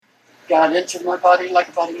God entered my body like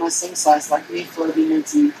a body my same size, like me floating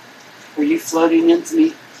into me. Were you floating into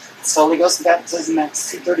me? It's Holy Ghost baptism,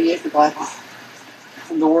 Acts 2:38, the Bible.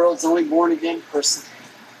 I'm the world's only born again person.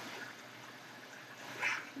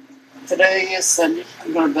 Today is Sunday.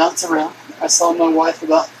 I'm going to bounce around. I saw my wife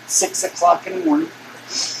about 6 o'clock in the morning.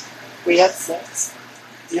 We had sex.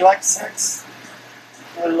 Do you like sex?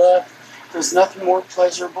 There's nothing more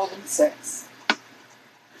pleasurable than sex.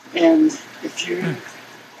 And if you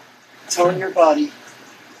tone your body,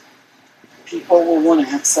 people will want to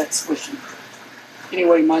have sex with you.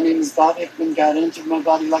 Anyway, my name is Bob Hickman. God entered my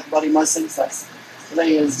body like a body my same size.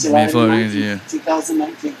 Today is July 19th,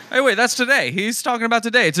 2019. Hey, wait, that's today. He's talking about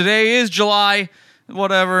today. Today is July,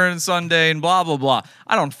 whatever, and Sunday, and blah, blah, blah.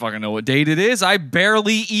 I don't fucking know what date it is. I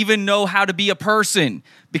barely even know how to be a person.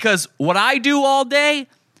 Because what I do all day,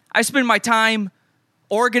 I spend my time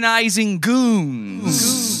organizing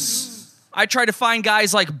goons. I try to find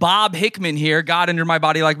guys like Bob Hickman here. God entered my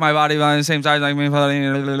body like my body, the same size like me.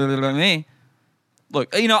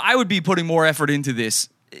 Look, I would be putting more effort into this.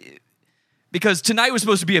 Because tonight was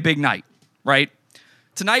supposed to be a big night, right?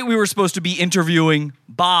 Tonight we were supposed to be interviewing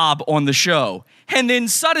Bob on the show. And then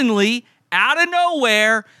suddenly, out of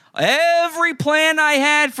nowhere, every plan I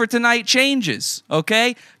had for tonight changes,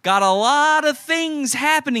 okay? Got a lot of things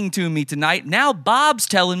happening to me tonight. Now Bob's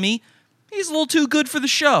telling me he's a little too good for the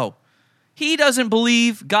show. He doesn't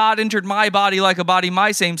believe God entered my body like a body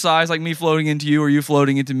my same size, like me floating into you or you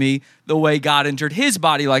floating into me, the way God entered his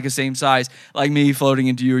body like a same size, like me floating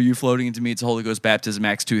into you or you floating into me. It's a Holy Ghost baptism,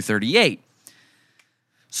 Acts 2:38.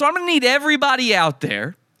 So I'm going to need everybody out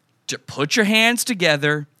there to put your hands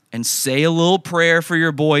together and say a little prayer for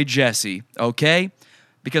your boy Jesse, okay?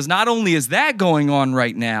 Because not only is that going on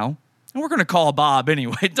right now, and we're going to call Bob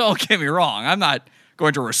anyway, don't get me wrong, I'm not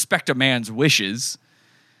going to respect a man's wishes.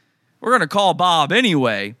 We're going to call Bob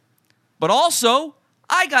anyway. But also,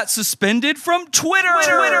 I got suspended from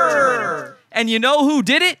Twitter. And you know who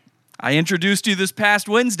did it? I introduced you this past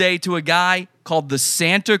Wednesday to a guy called the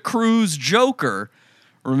Santa Cruz Joker.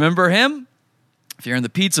 Remember him? If you're in the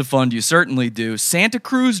pizza fund, you certainly do. Santa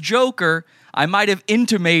Cruz Joker, I might have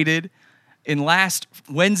intimated in last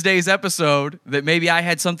Wednesday's episode that maybe I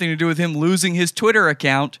had something to do with him losing his Twitter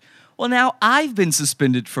account. Well, now I've been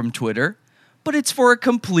suspended from Twitter. But it's for a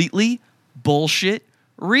completely bullshit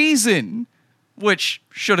reason, which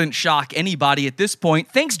shouldn't shock anybody at this point.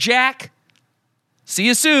 Thanks, Jack. See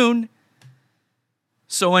you soon.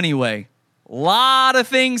 So anyway, a lot of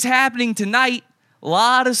things happening tonight. A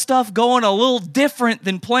lot of stuff going a little different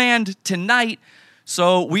than planned tonight.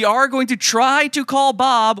 So we are going to try to call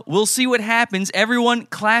Bob. We'll see what happens. Everyone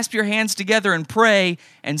clasp your hands together and pray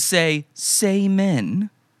and say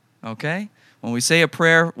amen. Okay? When we say a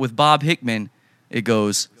prayer with Bob Hickman, it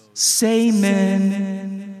goes,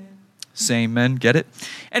 Saymen. Saymen, get it?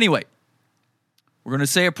 Anyway, we're going to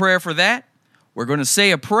say a prayer for that. We're going to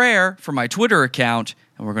say a prayer for my Twitter account,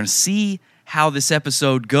 and we're going to see how this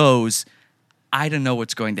episode goes. I don't know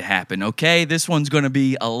what's going to happen, okay? This one's going to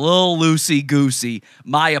be a little loosey-goosey.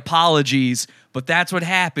 My apologies, but that's what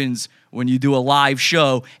happens when you do a live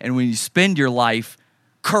show and when you spend your life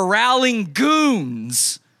corralling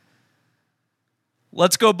goons.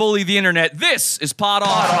 Let's go bully the internet. This is Pod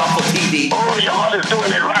Awful TV. Oh, y'all is doing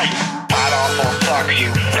it right. Pod Awful sucks, you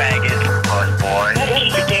faggot. Boy.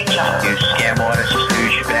 You scam artist,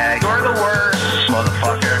 douchebag. You're the worst.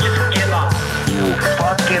 Motherfucker. Get up. You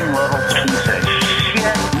fucking little piece of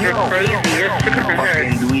shit. You're crazy. You're sick of your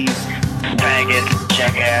head. Fucking dweeb. Faggot.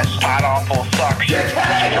 Jackass. Pod Awful sucks. You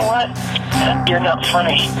know what? You're not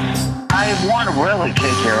funny. I want to really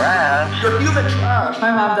kick your ass. You're human trash.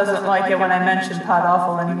 My mom doesn't like it when I mention Pod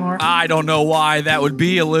Awful anymore. I don't know why that would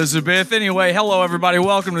be, Elizabeth. Anyway, hello, everybody.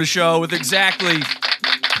 Welcome to the show with exactly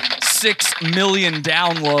 6 million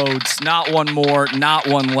downloads. Not one more, not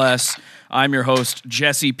one less. I'm your host,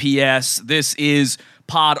 Jesse P.S. This is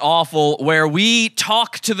Pod Awful, where we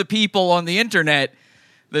talk to the people on the internet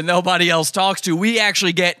that nobody else talks to. We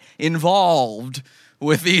actually get involved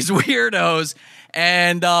with these weirdos.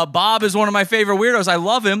 And Bob is one of my favorite weirdos. I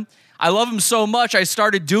love him. I love him so much, I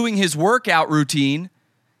started doing his workout routine.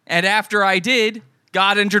 And after I did,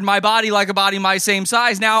 God entered my body like a body my same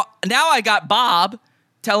size. Now I got Bob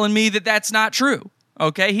telling me that that's not true.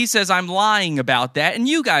 Okay? He says I'm lying about that. And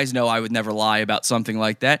you guys know I would never lie about something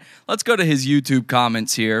like that. Let's go to his YouTube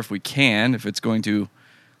comments here if we can, if it's going to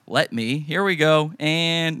let me. Here we go.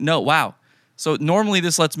 And no, wow. So normally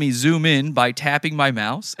this lets me zoom in by tapping my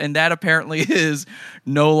mouse, and that apparently is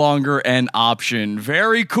no longer an option.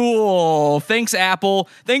 Very cool. Thanks, Apple.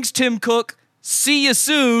 Thanks, Tim Cook. See you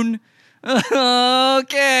soon.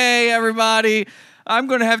 Okay, everybody. I'm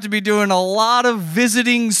going to have to be doing a lot of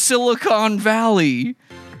visiting Silicon Valley.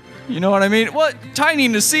 You know what I mean? What? Tiny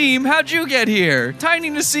Nassim, how'd you get here? Tiny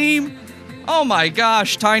Nassim? Oh my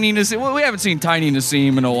gosh, Tiny Nassim. Well, we haven't seen Tiny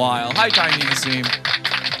Nassim in a while. Hi, Tiny Nassim.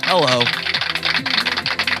 Hello.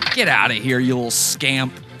 Get out of here, you little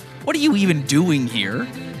scamp. What are you even doing here?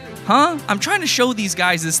 Huh? I'm trying to show these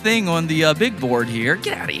guys this thing on the big board here.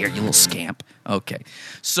 Get out of here, you little scamp. Okay.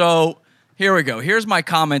 So, here we go. Here's my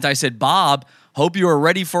comment. I said, Bob, hope you are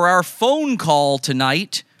ready for our phone call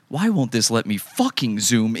tonight. Why won't this let me fucking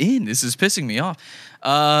zoom in? This is pissing me off.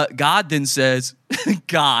 God then says,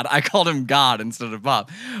 God. I called him God instead of Bob.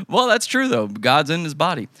 Well, that's true, though. God's in his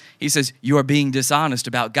body. He says, you are being dishonest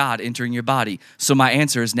about God entering your body. So my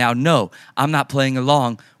answer is now no. I'm not playing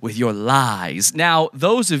along with your lies. Now,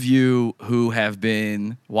 those of you who have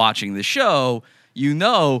been watching the show, you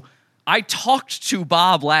know I talked to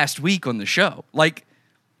Bob last week on the show. Like,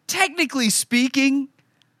 technically speaking,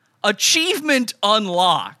 achievement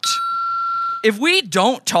unlocked. If we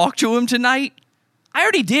don't talk to him tonight, I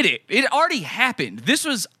already did it. It already happened. This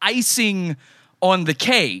was icing on the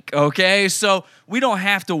cake, okay? So we don't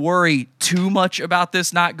have to worry too much about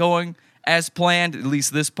this not going as planned, at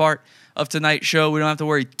least this part of tonight's show. We don't have to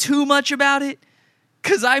worry too much about it.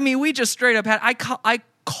 Because, I mean, we just straight up had... I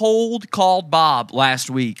cold called Bob last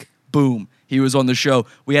week. Boom. He was on the show.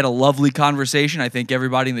 We had a lovely conversation. I think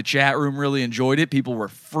everybody in the chat room really enjoyed it. People were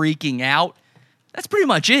freaking out. That's pretty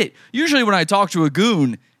much it. Usually when I talk to a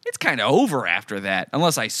goon, it's kind of over after that,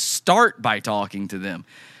 unless I start by talking to them.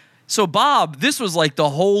 So, Bob, this was like the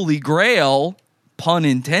holy grail, pun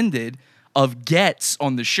intended, of gets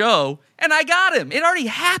on the show, and I got him. It already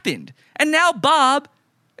happened. And now Bob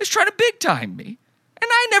is trying to big-time me. And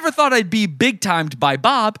I never thought I'd be big-timed by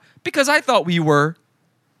Bob because I thought we were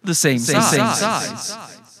the same size.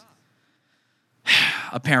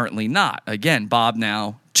 Apparently not. Again, Bob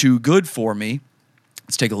now too good for me.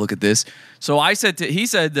 Let's take a look at this. So he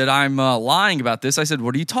said that I'm lying about this. I said,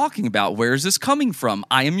 what are you talking about? Where is this coming from?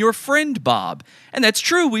 I am your friend, Bob. And that's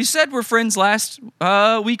true. We said we're friends last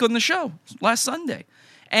week on the show, last Sunday.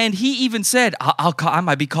 And he even said, I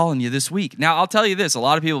might be calling you this week. Now, I'll tell you this. A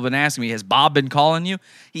lot of people have been asking me, has Bob been calling you?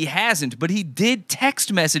 He hasn't, but he did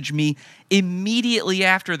text message me immediately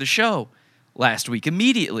after the show last week.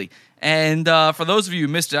 Immediately. And for those of you who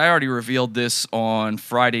missed it, I already revealed this on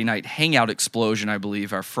Friday Night Hangout Explosion, I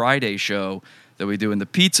believe, our Friday show that we do in the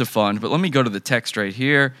Pizza Fund. But let me go to the text right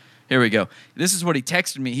here. Here we go. This is what he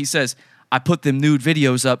texted me. He says, I put them nude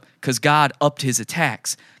videos up because God upped his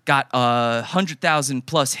attacks. Got 100,000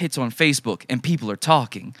 plus hits on Facebook, and people are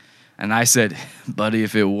talking. And I said, buddy,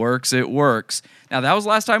 if it works, it works. Now, that was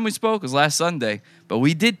last time we spoke. It was last Sunday. But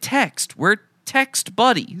we did text. We're text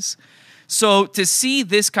buddies. So to see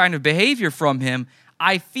this kind of behavior from him,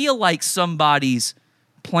 I feel like somebody's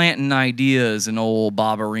planting ideas in old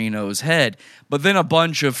Barbarino's head. But then a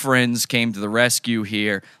bunch of friends came to the rescue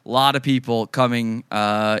here. A lot of people coming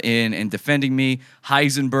in and defending me.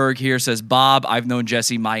 Heisenberg here says, Bob, I've known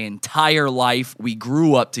Jesse my entire life. We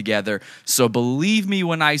grew up together. So believe me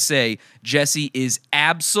when I say Jesse is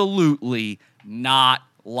absolutely not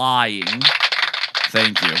lying.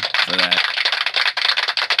 Thank you for that.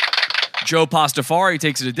 Joe Pastafari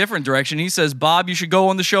takes it a different direction. He says, Bob, you should go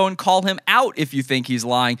on the show and call him out if you think he's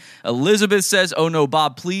lying. Elizabeth says, oh no,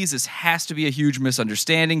 Bob, please, this has to be a huge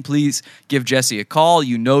misunderstanding. Please give Jesse a call.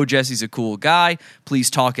 You know Jesse's a cool guy. Please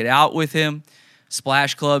talk it out with him.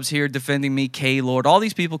 Splash Club's here defending me. K-Lord. All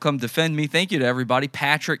these people come defend me. Thank you to everybody.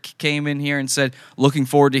 Patrick came in here and said, looking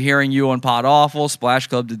forward to hearing you on Pod Awful. Splash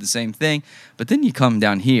Club did the same thing. But then you come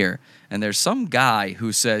down here, and there's some guy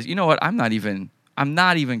who says, you know what, I'm not even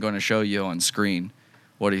going to show you on screen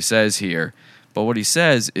what he says here. But what he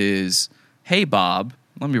says is, hey, Bob,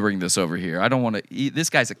 let me bring this over here. I don't want to this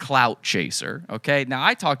guy's a clout chaser, okay? Now,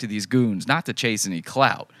 I talk to these goons not to chase any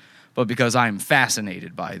clout, but because I'm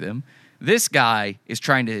fascinated by them. This guy is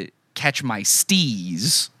trying to catch my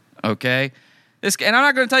steez, okay? And I'm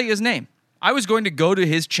not going to tell you his name. I was going to go to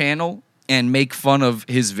his channel and make fun of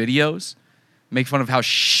his videos, make fun of how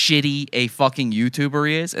shitty a fucking YouTuber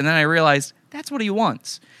he is, and then I realized that's what he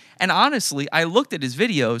wants. And honestly, I looked at his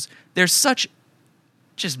videos. There's such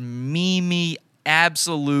just memey,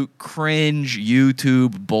 absolute cringe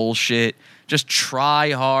YouTube bullshit. Just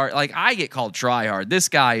try hard. Like, I get called try hard. This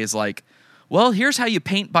guy is like, well, here's how you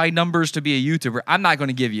paint by numbers to be a YouTuber. I'm not going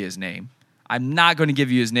to give you his name. I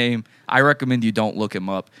recommend you don't look him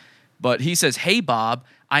up. But he says, hey, Bob,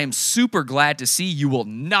 I am super glad to see you will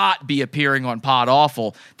not be appearing on Pod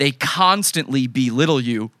Awful. They constantly belittle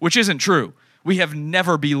you, which isn't true. We have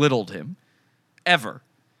never belittled him. Ever.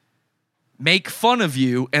 make fun of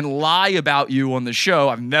you and lie about you on the show.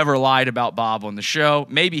 I've never lied about Bob on the show.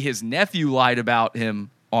 Maybe his nephew lied about him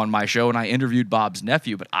on my show, and I interviewed Bob's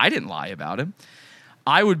nephew, but I didn't lie about him.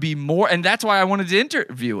 I would be more, and that's why I wanted to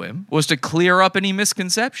interview him, was to clear up any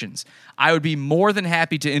misconceptions. I would be more than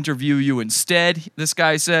happy to interview you instead, this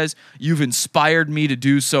guy says. You've inspired me to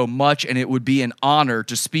do so much, and it would be an honor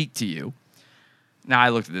to speak to you. Now, I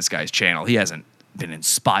looked at this guy's channel. He hasn't been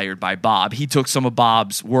inspired by Bob. He took some of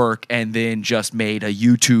Bob's work and then just made a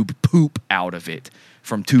YouTube poop out of it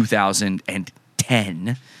from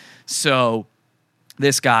 2010. So,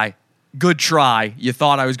 this guy, good try. You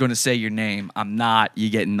thought I was going to say your name. I'm not. You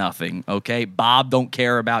get nothing, okay? Bob don't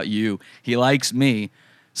care about you. He likes me.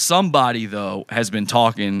 Somebody, though, has been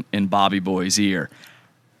talking in Bobby Boy's ear.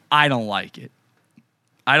 I don't like it.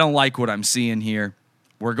 I don't like what I'm seeing here.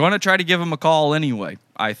 We're going to try to give him a call anyway,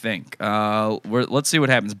 I think. Let's see what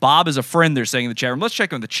happens. Bob is a friend, they're saying in the chat room. Let's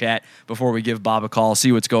check on the chat before we give Bob a call,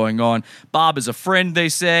 see what's going on. Bob is a friend, they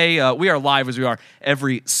say. We are live as we are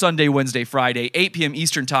every Sunday, Wednesday, Friday, 8 p.m.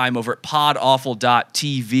 Eastern Time over at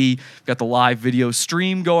podawful.tv. We've got the live video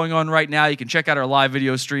stream going on right now. You can check out our live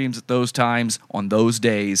video streams at those times on those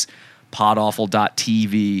days,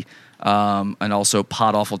 podawful.tv. And also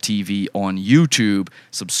Pod Awful TV on YouTube.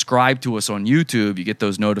 Subscribe to us on YouTube. You get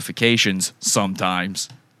those notifications sometimes.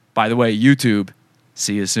 By the way, YouTube,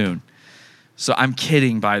 see you soon. So I'm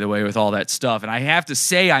kidding, by the way, with all that stuff. And I have to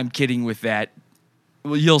say I'm kidding with that.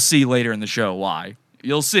 Well, you'll see later in the show why.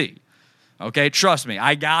 You'll see. Okay, trust me.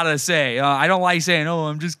 I gotta say, I don't like saying, oh,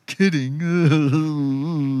 I'm just kidding.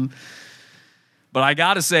 But I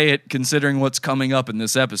gotta say it considering what's coming up in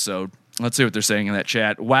this episode. Let's see what they're saying in that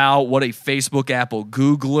chat. Wow, what a Facebook, Apple,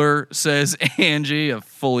 Googler, says Angie. I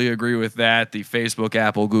fully agree with that. The Facebook,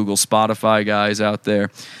 Apple, Google, Spotify guys out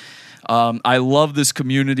there. I love this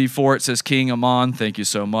community for it, says King Amon. Thank you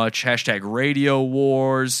so much. Hashtag Radio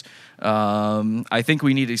Wars. I think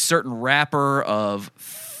we need a certain rapper of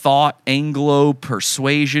thought, Anglo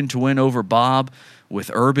persuasion to win over Bob with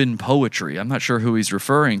urban poetry. I'm not sure who he's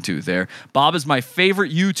referring to there. Bob is my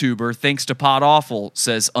favorite YouTuber, thanks to Pod Awful,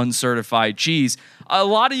 says Uncertified Cheese. A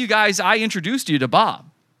lot of you guys, I introduced you to Bob.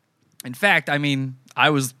 In fact, I mean, I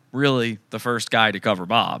was really the first guy to cover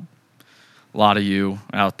Bob. A lot of you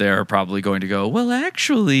out there are probably going to go, well,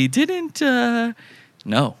 actually, didn't...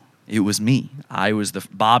 No, it was me.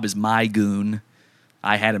 Bob is my goon.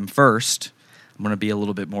 I had him first. I'm going to be a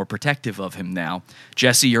little bit more protective of him now.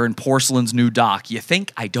 Jesse, you're in Porcelain's new doc. You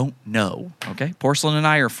think I don't know, okay? Porcelain and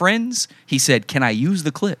I are friends. He said, can I use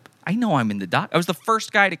the clip? I know I'm in the doc. I was the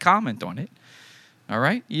first guy to comment on it, all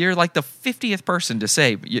right? You're like the 50th person to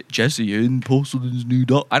say, Jesse, you're in Porcelain's new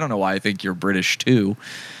doc. I don't know why I think you're British, too.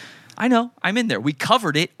 I know. I'm in there. We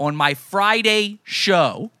covered it on my Friday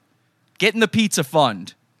show. Get in the pizza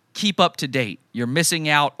fund. Keep up to date. You're missing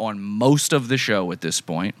out on most of the show at this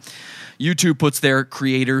point. YouTube puts their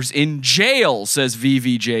creators in jail, says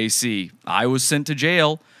VVJC. I was sent to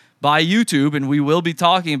jail by YouTube, and we will be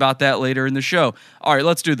talking about that later in the show. All right,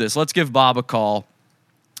 let's do this. Let's give Bob a call.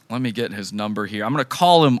 Let me get his number here. I'm going to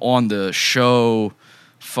call him on the show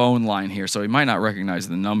phone line here, so he might not recognize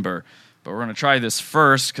the number. But we're going to try this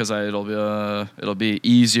first because it'll be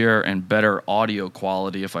easier and better audio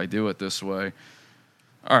quality if I do it this way.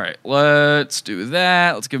 All right, let's do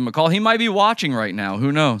that. Let's give him a call. He might be watching right now.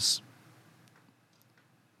 Who knows?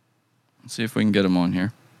 Let's see if we can get him on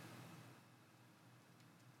here.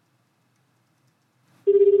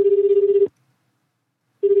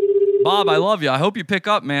 Bob, I love you. I hope you pick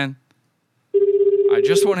up, man. I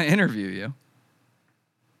just want to interview you.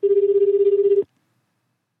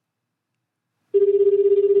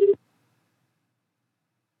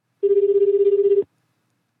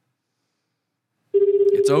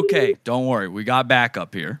 It's okay. Don't worry. We got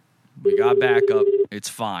backup here. We got backup. It's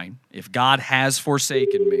fine. If God has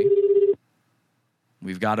forsaken me,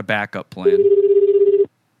 we've got a backup plan.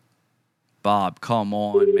 Bob, come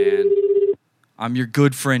on, man. I'm your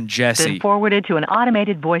good friend, Jesse. Been forwarded to an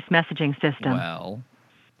automated voice messaging system. Well.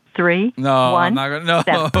 3, No, 1, I'm not going to.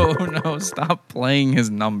 7. No, stop playing his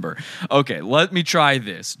number. Okay, let me try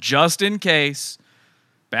this. Just in case.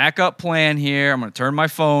 Backup plan here. I'm going to turn my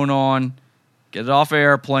phone on. Get it off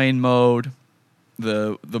airplane mode.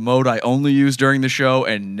 The mode I only use during the show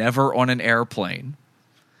and never on an airplane.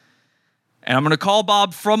 And I'm going to call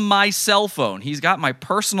Bob from my cell phone. He's got my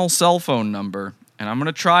personal cell phone number. And I'm going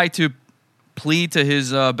to try to plead to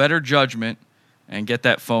his better judgment and get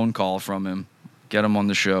that phone call from him. Get him on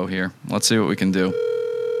the show here. Let's see what we can do.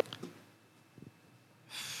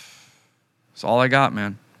 That's all I got,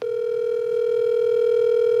 man.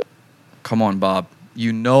 Come on, Bob.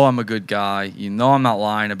 You know I'm a good guy. You know I'm not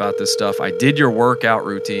lying about this stuff. I did your workout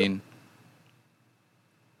routine.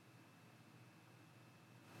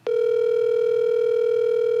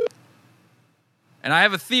 And I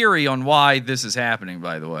have a theory on why this is happening,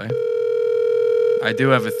 by the way. I do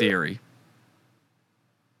have a theory.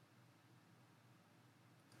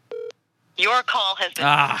 Your call has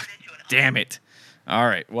been... Damn it. All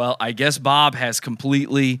right. Well, I guess Bob has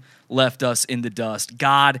completely left us in the dust.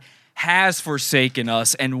 God has forsaken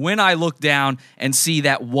us. And when I look down and see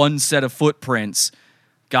that one set of footprints,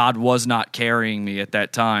 God was not carrying me at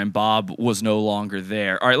that time. Bob was no longer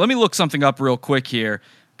there. All right, let me look something up real quick here,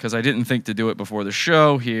 because I didn't think to do it before the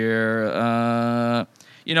show here.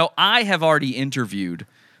 I have already interviewed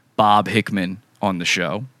Bob Hickman on the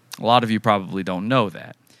show. A lot of you probably don't know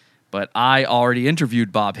that. But I already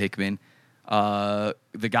interviewed Bob Hickman, the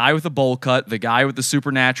guy with the bowl cut, the guy with the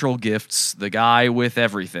supernatural gifts, the guy with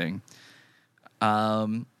everything.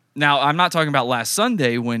 Now, I'm not talking about last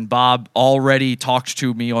Sunday when Bob already talked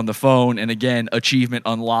to me on the phone, and again, achievement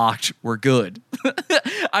unlocked, we're good.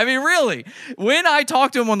 I mean, really, when I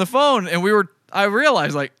talked to him on the phone and I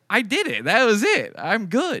realized, like, I did it. That was it. I'm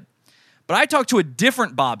good. But I talked to a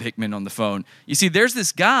different Bob Hickman on the phone. You see, there's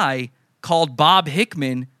this guy called Bob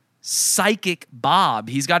Hickman, Psychic Bob.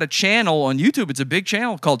 He's got a channel on YouTube. It's a big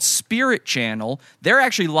channel called Spirit Channel. They're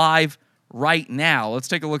actually live right now. Let's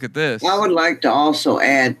take a look at this. I would like to also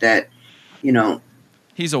add that,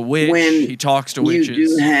 he's a witch. When he talks to witches.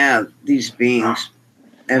 You do have these beings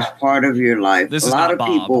as part of your life. A lot of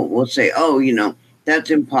people will say, that's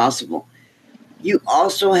impossible. You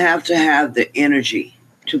also have to have the energy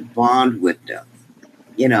to bond with them.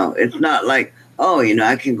 It's not like,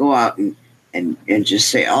 I can go out and just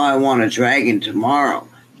say, I want a dragon tomorrow.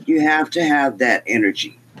 You have to have that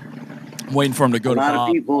energy. Waiting for him to go to Bob. A lot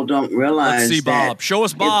of people don't realize Let's see Bob. Show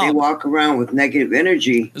us Bob. If they walk around with negative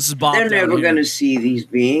energy, this is Bob. They're never going to see these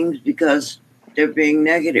beings because they're being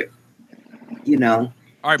negative. All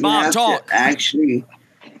right, Bob, talk. To actually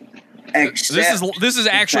accept this is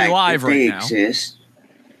actually live right now. Exist.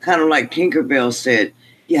 Kind of like Tinkerbell said,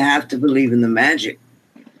 you have to believe in the magic.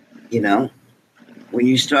 When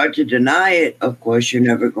you start to deny it, of course, you're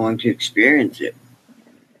never going to experience it.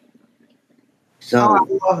 So I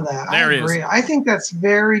love that. I agree. I think that's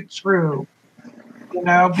very true.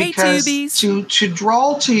 Because to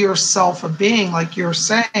draw to yourself a being like you're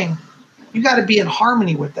saying, you got to be in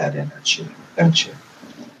harmony with that energy, don't you?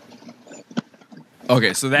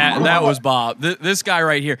 Okay, so that was Bob. This guy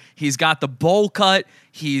right here, he's got the bowl cut.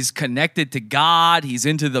 He's connected to God. He's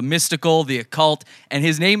into the mystical, the occult, and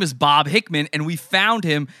his name is Bob Hickman. And we found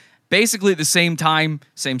him basically at the same time,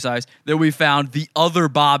 same size, that we found the other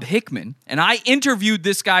Bob Hickman. And I interviewed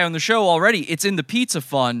this guy on the show already. It's in the Pizza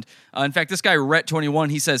Fund. In fact, this guy, Rhett21,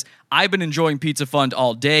 he says, I've been enjoying Pizza Fund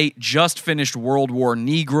all day. Just finished World War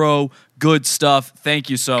Negro. Good stuff. Thank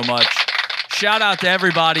you so much. Shout out to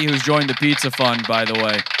everybody who's joined the Pizza Fund, by the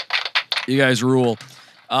way. You guys rule.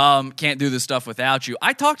 Can't do this stuff without you.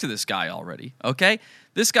 I talked to this guy already, okay?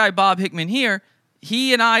 This guy, Bob Hickman here,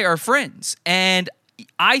 he and I are friends. And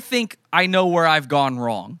I think I know where I've gone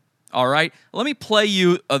wrong. All right, let me play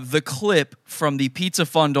you the clip from the Pizza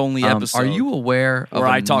Fund only episode. Are you aware of where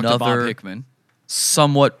I talked to Bob Hickman,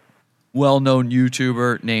 somewhat well-known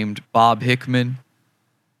YouTuber named Bob Hickman?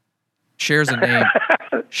 Shares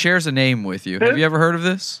a name with you. Have you ever heard of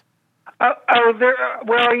this? Well,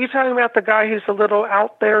 are you talking about the guy who's a little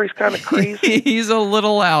out there? He's kind of crazy. He's a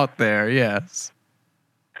little out there, yes.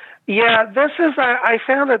 Yeah, I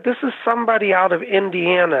found that this is somebody out of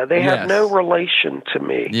Indiana. They have no relation to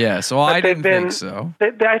me. Yeah, so I didn't think so.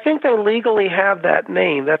 I think they legally have that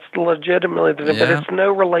name. That's legitimately the name, but it's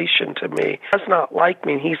no relation to me. He does not like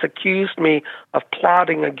me. He's accused me of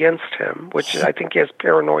plotting against him, which I think he has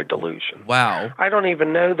paranoid delusion. Wow. I don't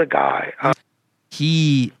even know the guy.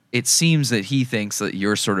 It seems that he thinks that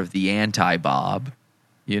you're sort of the anti-Bob,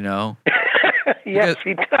 Yes,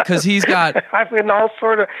 he does. Because he's got... I've been all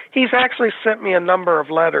sort of... He's actually sent me a number of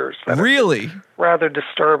letters. Really? Rather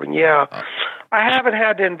disturbing, yeah. I haven't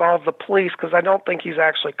had to involve the police because I don't think he's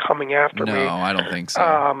actually coming after me. No, I don't think so.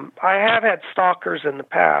 I have had stalkers in the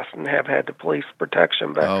past and have had the police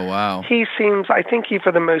protection, but oh, wow. I think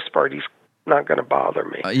for the most part, he's not going to bother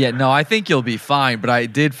me. I think you'll be fine, but I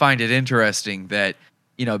did find it interesting that,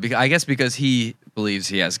 I guess because he believes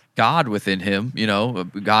he has God within him,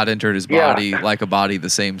 God entered his body like a body the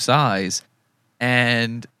same size.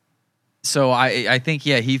 And so I think,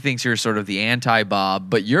 he thinks you're sort of the anti-Bob,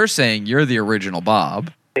 but you're saying you're the original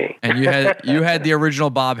Bob. And you had the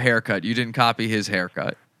original Bob haircut. You didn't copy his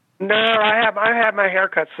haircut. No, I had my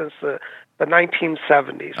haircut since the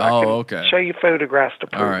 1970s. I can okay. show you photographs to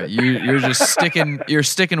prove all right, it. you're just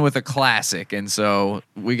sticking with a classic, and so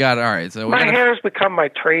we got all right. So my hair has become my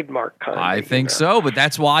trademark. I think so, but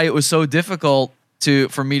that's why it was so difficult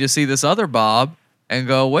for me to see this other Bob and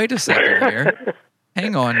go, wait a second here.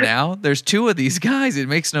 Hang on now. There's two of these guys. It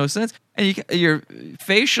makes no sense. And you're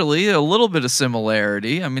facially a little bit of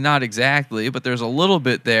similarity. I mean, not exactly, but there's a little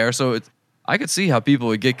bit there. So I could see how people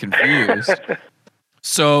would get confused.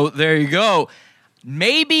 So there you go.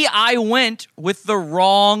 Maybe I went with the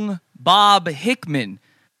wrong Bob Hickman.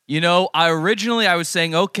 You know, originally I was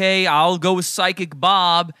saying, okay, I'll go with Psychic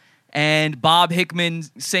Bob, and Bob Hickman,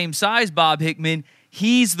 same size Bob Hickman.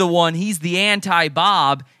 He's the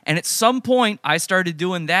anti-Bob, and at some point, I started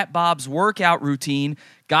doing that Bob's workout routine.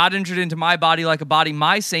 God entered into my body like a body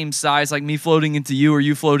my same size, like me floating into you or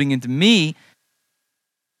you floating into me,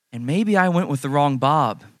 and maybe I went with the wrong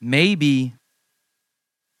Bob. Maybe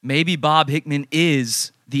Bob Hickman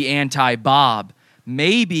is the anti-Bob.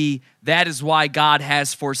 Maybe that is why God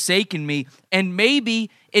has forsaken me, and maybe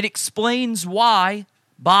it explains why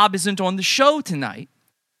Bob isn't on the show tonight.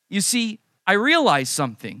 You see, I realized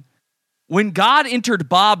something. When God entered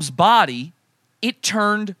Bob's body, it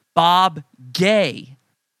turned Bob gay.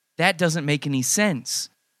 That doesn't make any sense.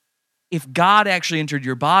 If God actually entered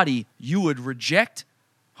your body, you would reject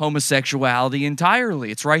homosexuality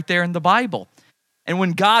entirely. It's right there in the Bible. And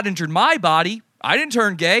when God entered my body, I didn't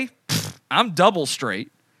turn gay. I'm double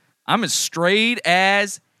straight. I'm as straight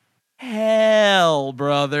as hell,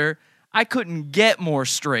 brother. I couldn't get more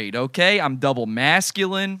straight, okay? I'm double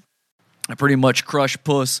masculine. I pretty much crush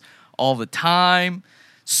puss all the time.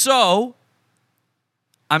 So,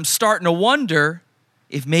 I'm starting to wonder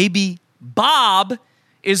if maybe Bob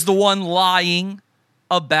is the one lying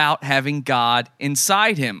about having God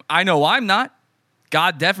inside him. I know I'm not.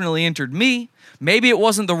 God definitely entered me. Maybe it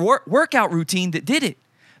wasn't the workout routine that did it.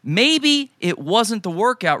 Maybe it wasn't the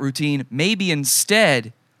workout routine. Maybe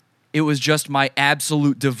instead, it was just my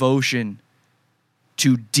absolute devotion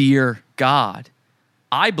to dear God.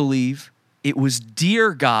 I believe it was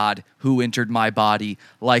dear God who entered my body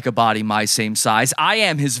like a body my same size. I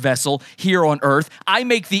am his vessel here on earth. I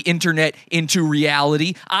make the internet into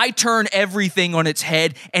reality. I turn everything on its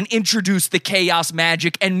head and introduce the chaos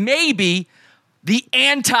magic. And maybe the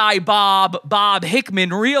anti-Bob, Bob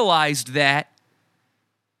Hickman, realized that.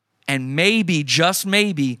 And maybe, just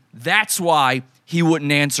maybe, that's why he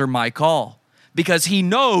wouldn't answer my call. Because he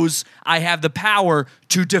knows I have the power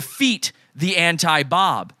to defeat the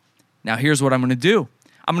anti-Bob. Now, here's what I'm going to do.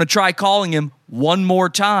 I'm going to try calling him one more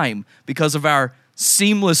time because of our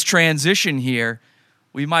seamless transition here.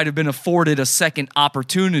 We might have been afforded a second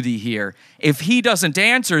opportunity here. If he doesn't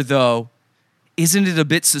answer, though, isn't it a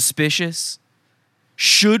bit suspicious?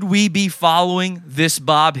 Should we be following this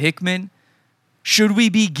Bob Hickman? Should we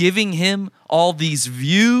be giving him all these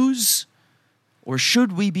views? Or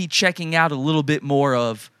should we be checking out a little bit more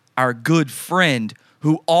of our good friend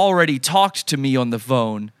who already talked to me on the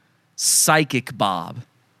phone, Psychic Bob?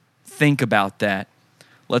 Think about that.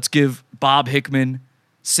 Let's give Bob Hickman,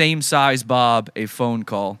 same size Bob, a phone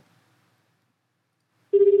call.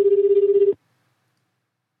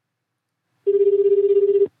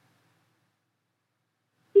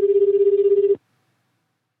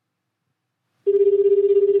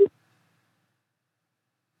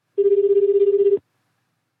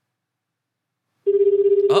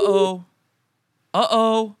 Uh-oh.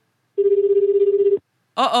 Uh-oh.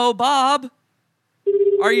 Uh-oh, Bob.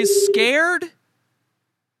 Are you scared?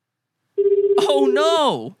 Oh,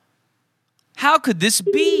 no. How could this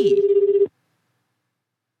be?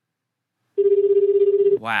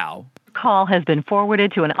 Wow. Call has been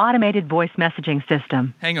forwarded to an automated voice messaging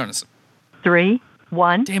system. Hang on a second. 3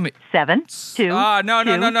 1 Damn it. 7 2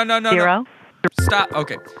 No. 0. Stop.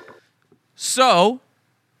 Okay. So,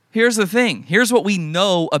 here's the thing. Here's what we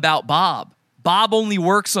know about Bob. Bob only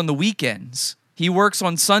works on the weekends. He works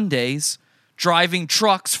on Sundays driving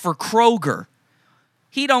trucks for Kroger.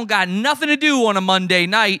 He don't got nothing to do on a Monday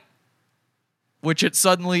night, which it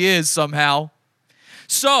suddenly is somehow.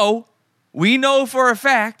 So, we know for a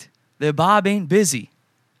fact that Bob ain't busy.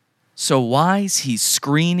 So why's he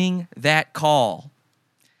screening that call?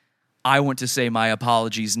 I want to say my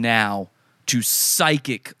apologies now to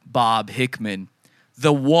Psychic Bob Hickman,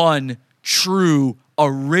 the one true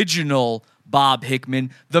original Bob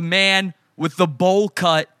Hickman, the man with the bowl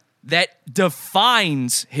cut that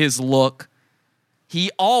defines his look. He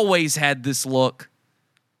always had this look.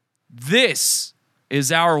 This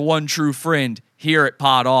is our one true friend here at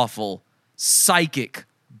Pod Awful, Psychic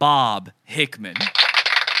Bob Hickman.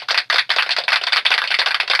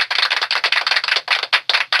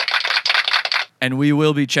 And we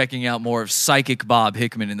will be checking out more of Psychic Bob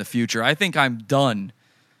Hickman in the future. I think I'm done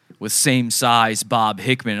with same-size Bob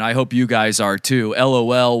Hickman, and I hope you guys are too.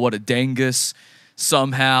 LOL, what a dangus.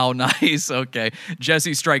 Somehow, nice, okay.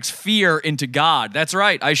 Jesse strikes fear into God. That's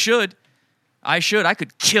right, I should. I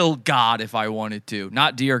could kill God if I wanted to.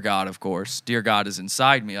 Not dear God, of course. Dear God is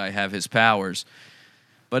inside me. I have his powers.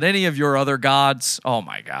 But any of your other gods, oh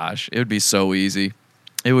my gosh, it would be so easy.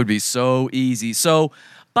 It would be so easy. So,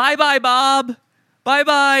 bye-bye, Bob.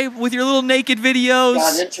 Bye-bye with your little naked videos.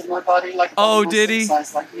 God entered my body like did he?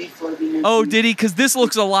 Like me floating Did he? Because this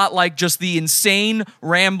looks a lot like just the insane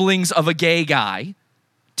ramblings of a gay guy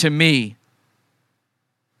to me.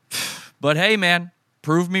 But hey, man,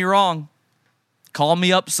 prove me wrong. Call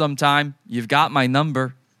me up sometime. You've got my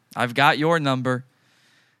number. I've got your number.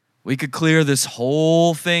 We could clear this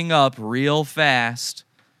whole thing up real fast.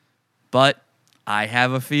 But I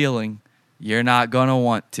have a feeling you're not going to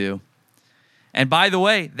want to. And by the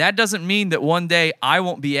way, that doesn't mean that one day I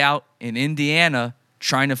won't be out in Indiana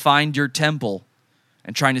trying to find your temple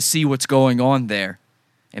and trying to see what's going on there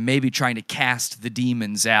and maybe trying to cast the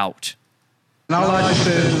demons out. And all I just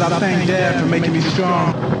said is I thank Dad for making me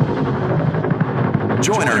strong.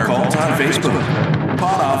 Join our cult on Facebook.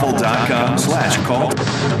 podawful.com/cult.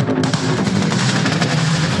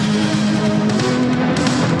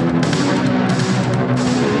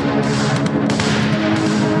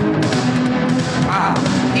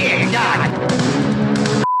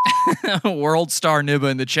 World Star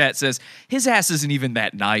Nibba in the chat says, his ass isn't even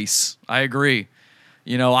that nice. I agree.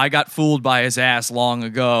 You know, I got fooled by his ass long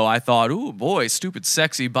ago. I thought, ooh, boy, stupid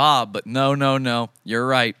sexy Bob. But no. You're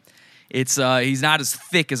right. It's he's not as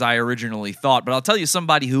thick as I originally thought. But I'll tell you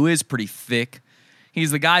somebody who is pretty thick.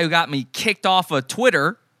 He's the guy who got me kicked off of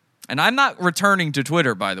Twitter. And I'm not returning to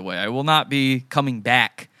Twitter, by the way. I will not be coming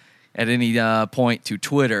back at any point to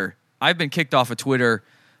Twitter. I've been kicked off of Twitter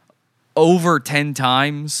over 10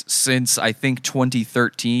 times since, I think,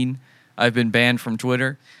 2013. I've been banned from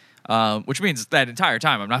Twitter, which means that entire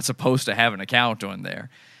time I'm not supposed to have an account on there.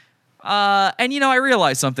 And, you know, I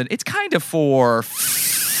realized something. It's kind of for...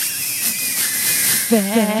 Well,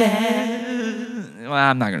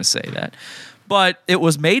 I'm not going to say that. But it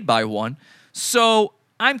was made by one. So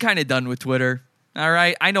I'm kind of done with Twitter, all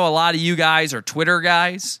right? I know a lot of you guys are Twitter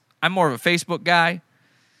guys. I'm more of a Facebook guy.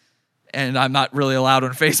 And I'm not really allowed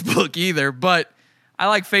on Facebook either, but I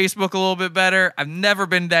like Facebook a little bit better. I've never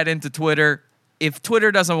been that into Twitter. If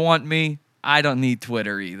Twitter doesn't want me, I don't need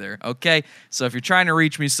Twitter either, okay? So if you're trying to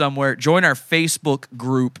reach me somewhere, join our Facebook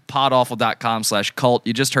group, podawful.com/cult.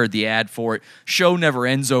 You just heard the ad for it. Show never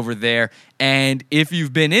ends over there. And if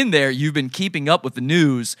you've been in there, you've been keeping up with the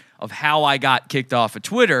news of how I got kicked off of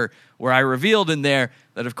Twitter, where I revealed in there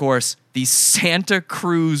that, of course, the Santa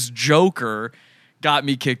Cruz Joker got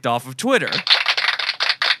me kicked off of Twitter.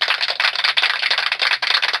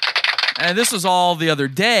 And this was all the other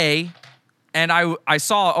day, and I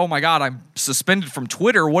saw, oh my God, I'm suspended from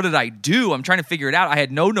Twitter. What did I do? I'm trying to figure it out. I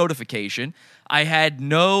had no notification. I had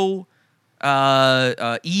no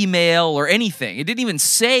email or anything. It didn't even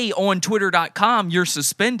say on twitter.com, you're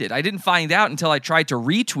suspended. I didn't find out until I tried to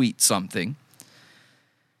retweet something.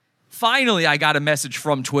 Finally, I got a message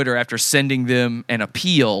from Twitter after sending them an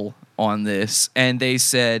appeal on this, and they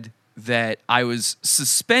said that I was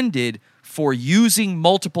suspended for using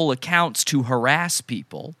multiple accounts to harass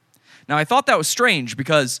people. Now, I thought that was strange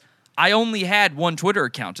because I only had one Twitter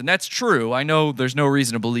account, and that's true. I know there's no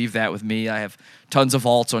reason to believe that with me. I have tons of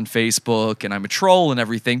alts on Facebook, and I'm a troll and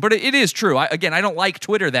everything, but it is true. I don't like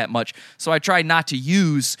Twitter that much, so I try not to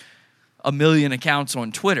use a million accounts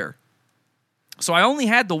on Twitter. So I only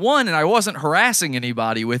had the one, and I wasn't harassing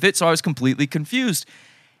anybody with it, so I was completely confused.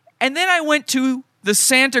 And then I went to the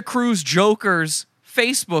Santa Cruz Joker's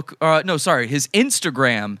his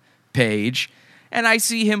Instagram page, and I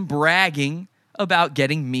see him bragging about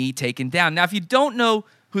getting me taken down. Now, if you don't know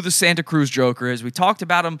who the Santa Cruz Joker is, we talked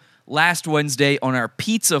about him last Wednesday on our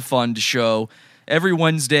Pizza Fund show. Every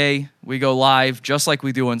Wednesday, we go live just like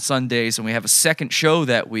we do on Sundays, and we have a second show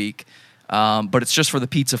that week, but it's just for the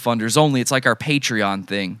Pizza Funders only. It's like our Patreon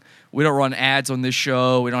thing. We don't run ads on this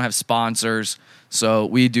show. We don't have sponsors. So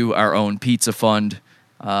we do our own Pizza Fund,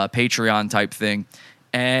 Patreon type thing.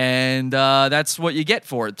 And that's what you get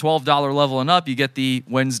for it. $12 level and up, you get the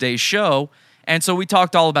Wednesday show. And so we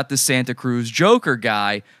talked all about the Santa Cruz Joker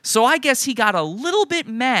guy. So I guess he got a little bit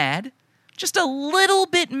mad, just a little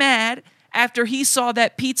bit mad, after he saw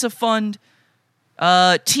that Pizza Fund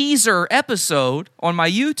teaser episode on my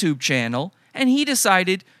YouTube channel. And he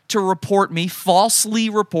decided to falsely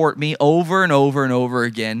report me over and over and over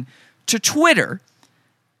again to Twitter.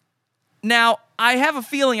 Now, I have a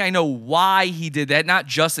feeling I know why he did that. Not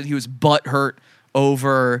just that he was butthurt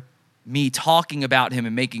over me talking about him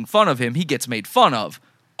and making fun of him. He gets made fun of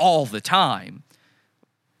all the time.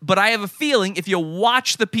 But I have a feeling if you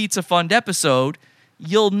watch the Pizza Fund episode,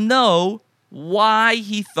 you'll know why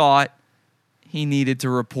he thought he needed to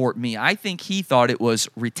report me. I think he thought it was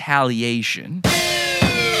retaliation.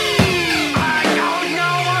 I don't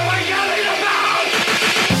know what we're yelling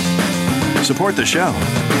about! Support the show.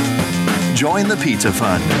 Join the Pizza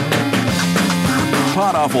Fund.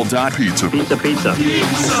 Podawful.pizza. Pizza.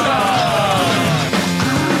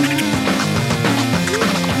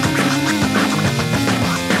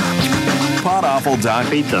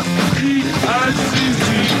 Podawful.pizza.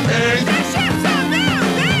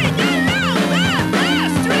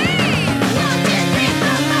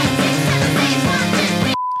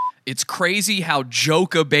 It's crazy how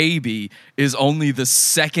Joker Baby is only the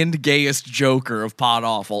second gayest Joker of Pod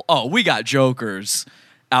Awful. Oh, we got Jokers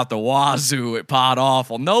out the wazoo at Pod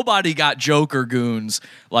Awful. Nobody got Joker goons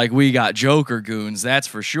like we got Joker goons, that's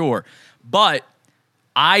for sure. But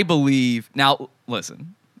I believe, now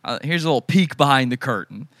listen, here's a little peek behind the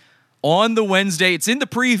curtain. On the Wednesday, it's in the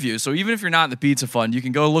preview, so even if you're not in the Pizza Fund, you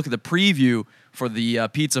can go look at the preview for the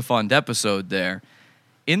Pizza Fund episode there.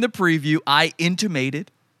 In the preview, I intimated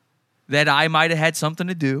that I might have had something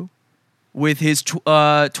to do with his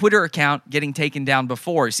Twitter account getting taken down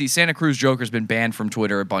before. See, Santa Cruz Joker's been banned from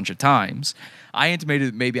Twitter a bunch of times. I intimated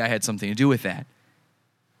that maybe I had something to do with that.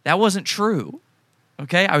 That wasn't true,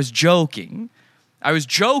 okay? I was joking.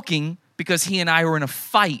 Because he and I were in a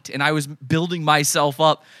fight, and I was building myself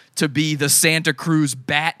up to be the Santa Cruz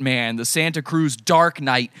Batman, the Santa Cruz Dark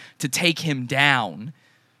Knight, to take him down.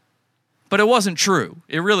 But it wasn't true.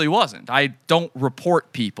 It really wasn't. I don't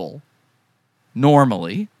report people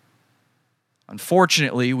normally.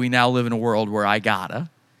 Unfortunately, we now live in a world where I gotta.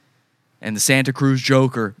 And the Santa Cruz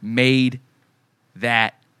Joker made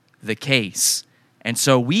that the case. And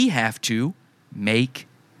so we have to make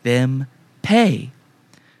them pay.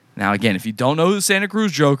 Now, again, if you don't know who the Santa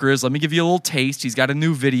Cruz Joker is, let me give you a little taste. He's got a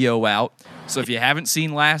new video out. So if you haven't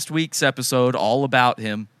seen last week's episode all about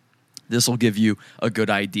him, this will give you a good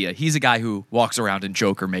idea. He's a guy who walks around in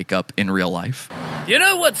Joker makeup in real life. You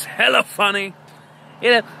know what's hella funny?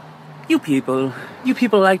 You people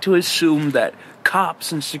like to assume that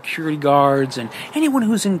cops and security guards and anyone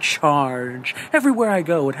who's in charge everywhere I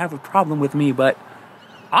go would have a problem with me, but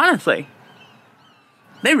honestly,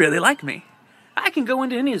 they really like me. I can go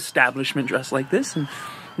into any establishment dressed like this, and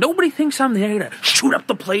nobody thinks I'm there to shoot up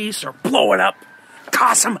the place or blow it up,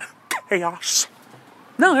 cause some chaos.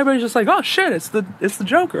 No, everybody's just like, oh shit, it's the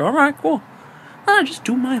Joker. All right, cool. I just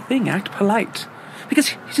do my thing, act polite.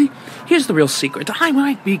 Because, you see, here's the real secret. I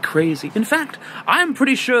might be crazy. In fact, I'm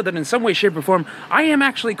pretty sure that in some way, shape, or form, I am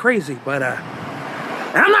actually crazy, but,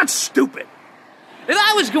 and I'm not stupid. If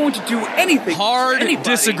I was going to do anything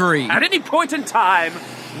disagree. At any point in time,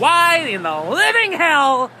 why in the living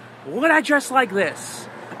hell would I dress like this?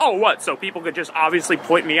 Oh, what, so people could just obviously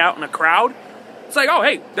point me out in a crowd? It's like, oh,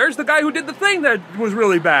 hey, there's the guy who did the thing that was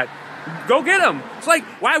really bad. Go get him. It's like,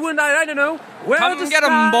 why wouldn't I don't know, wear Come a disguise, get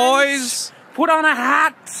him, boys. Put on a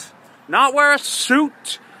hat, not wear a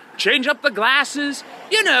suit, change up the glasses,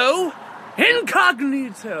 you know,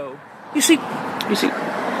 incognito. You see,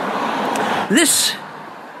 this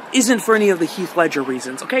isn't for any of the Heath Ledger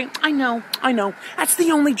reasons, okay? I know. That's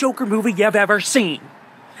the only Joker movie you've ever seen.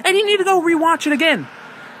 And you need to go rewatch it again.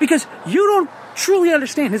 Because you don't truly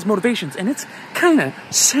understand his motivations, and it's kind of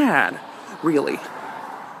sad, really.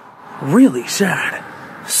 Really sad.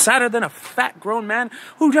 Sadder than a fat grown man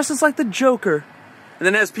who dresses like the Joker and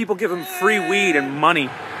then has people give him free weed and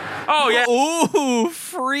money. Oh, yeah. Ooh,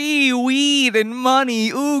 free weed and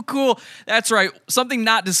money. Ooh, cool. That's right. Something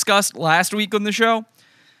not discussed last week on the show.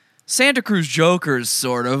 Santa Cruz Joker's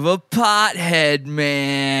sort of a pothead,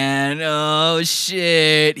 man. Oh,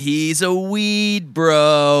 shit. He's a weed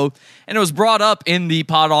bro. And it was brought up in the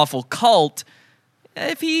Pod Awful cult.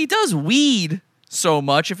 If he does weed so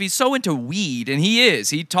much, if he's so into weed, and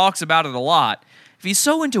he talks about it a lot. If he's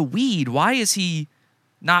so into weed, why is he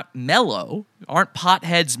not mellow? Aren't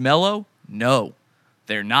potheads mellow? No,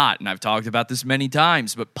 they're not. And I've talked about this many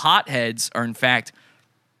times, but potheads are in fact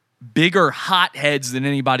bigger hotheads than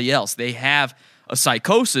anybody else. They have a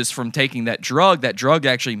psychosis from taking that drug. That drug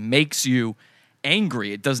actually makes you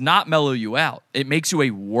angry. It does not mellow you out. It makes you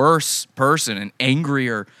a worse person, an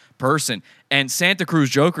angrier person. And Santa Cruz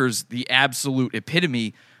Joker's the absolute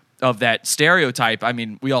epitome of that stereotype. I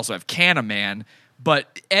mean, we also have Canna Man,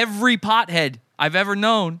 but every pothead I've ever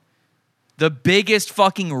known, the biggest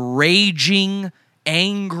fucking raging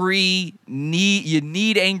angry, you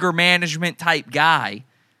need anger management type guy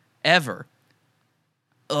ever.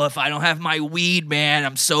 Oh, if I don't have my weed, man,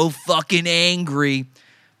 I'm so fucking angry.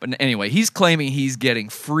 But anyway, he's claiming he's getting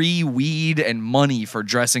free weed and money for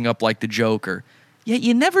dressing up like the Joker. Yet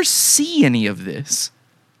you never see any of this.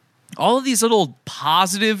 All of these little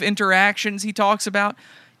positive interactions he talks about,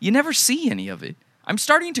 you never see any of it. I'm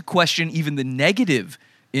starting to question even the negative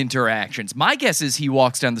interactions. My guess is he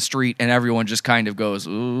walks down the street and everyone just kind of goes,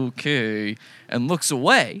 okay, and looks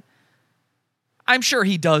away. I'm sure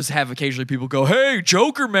he does have occasionally people go, hey,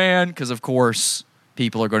 Joker man, because of course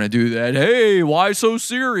people are going to do that. Hey, why so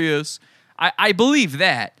serious? I believe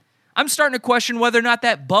that. I'm starting to question whether or not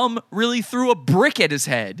that bum really threw a brick at his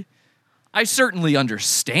head. I certainly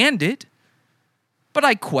understand it, but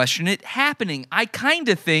I question it happening. I kind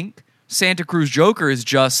of think Santa Cruz Joker is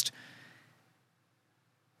just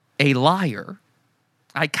a liar.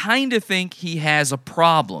 I kind of think he has a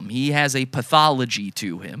problem. He has a pathology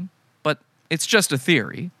to him, but it's just a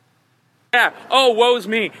theory. Yeah, oh, woe's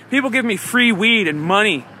me. People give me free weed and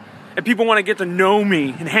money, and people want to get to know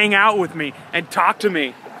me and hang out with me and talk to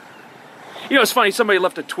me. You know, it's funny, somebody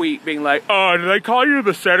left a tweet being like, oh, did I call you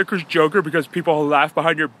the Santa Cruz Joker because people laugh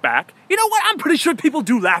behind your back? You know what? I'm pretty sure people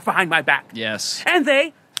do laugh behind my back. Yes. And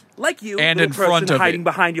they, like you, and in front of hiding it.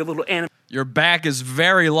 Behind your little animal. Your back is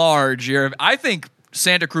very large. I think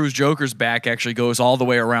Santa Cruz Joker's back actually goes all the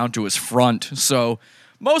way around to his front, so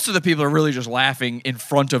most of the people are really just laughing in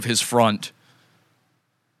front of his front.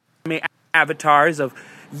 Avatars of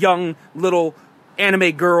young little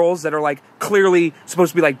anime girls that are like clearly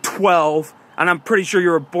supposed to be like 12, and I'm pretty sure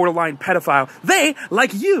you're a borderline pedophile. They,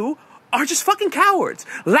 like you, are just fucking cowards.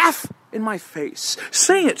 Laugh in my face.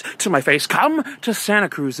 Say it to my face. Come to Santa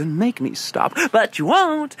Cruz and make me stop. But you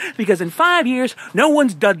won't, because in 5 years, no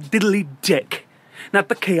one's done diddly dick. Not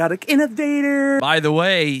the chaotic innovator. By the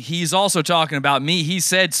way, he's also talking about me. He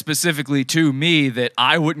said specifically to me that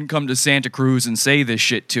I wouldn't come to Santa Cruz and say this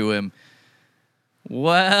shit to him.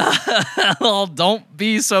 Well, don't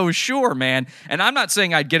be so sure, man. And I'm not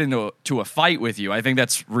saying I'd get into a fight with you. I think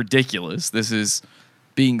that's ridiculous. This is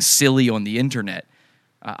being silly on the internet.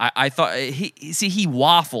 I thought he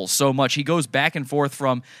waffles so much. He goes back and forth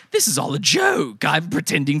from, this is all a joke. I'm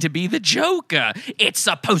pretending to be the Joker. It's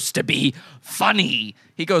supposed to be funny.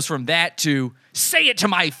 He goes from that to, say it to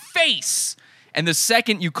my face. And the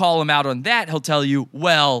second you call him out on that, he'll tell you,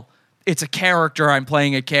 well, it's a character. I'm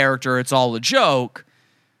playing a character. It's all a joke.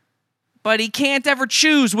 But he can't ever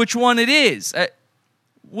choose which one it is.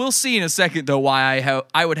 We'll see in a second, though, why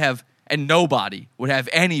I would have, and nobody would have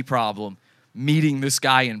any problem meeting this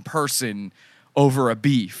guy in person over a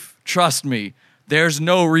beef. Trust me, there's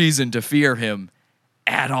no reason to fear him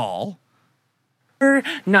at all.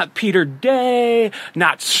 Not Peter Day,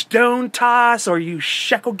 not Stone Toss, or you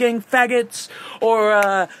Shekel Gang faggots,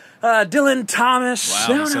 or Dylan Thomas.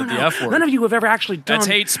 Wow, you said the F word. None of you have ever actually done That's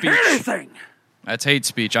hate speech. anything. That's hate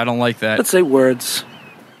speech. I don't like that. Let's say words.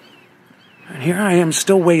 And here I am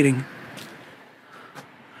still waiting.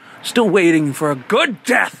 Still waiting for a good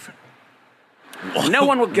death. No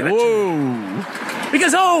one will give it to me.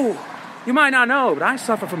 Because, you might not know, but I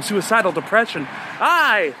suffer from suicidal depression.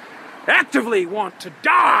 I actively want to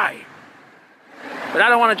die. But I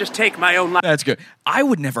don't want to just take my own life. That's good. I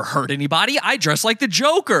would never hurt anybody. I dress like the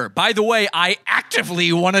Joker. By the way, I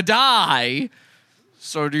actively want to die.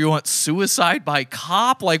 So do you want suicide by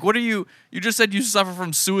cop? Like, what are you... You just said you suffer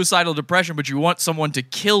from suicidal depression, but you want someone to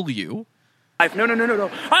kill you. No.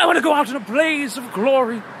 I want to go out in a blaze of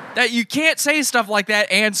glory. That you can't say stuff like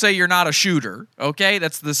that and say you're not a shooter, okay?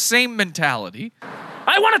 That's the same mentality.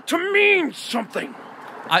 I want it to mean something.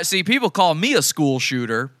 I see people call me a school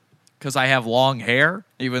shooter because I have long hair,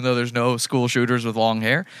 even though there's no school shooters with long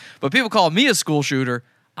hair. But people call me a school shooter.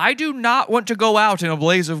 I do not want to go out in a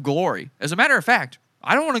blaze of glory. As a matter of fact,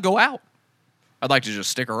 I don't want to go out. I'd like to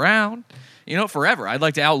just stick around, forever. I'd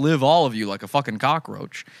like to outlive all of you like a fucking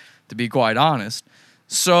cockroach, to be quite honest.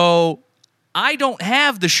 So I don't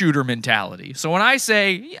have the shooter mentality. So when I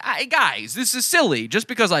say, guys, this is silly, just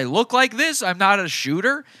because I look like this, I'm not a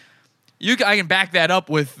shooter. I can back that up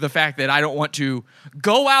with the fact that I don't want to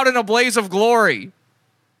go out in a blaze of glory,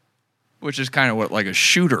 which is kind of what like a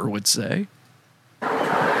shooter would say.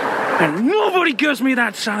 And nobody gives me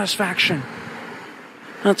that satisfaction.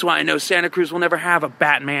 That's why I know Santa Cruz will never have a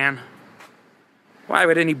Batman. Why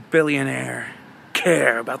would any billionaire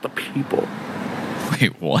care about the people?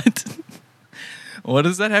 Wait, what? What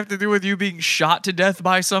does that have to do with you being shot to death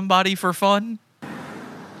by somebody for fun?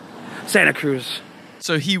 Santa Cruz.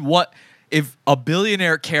 So if a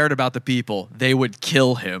billionaire cared about the people, they would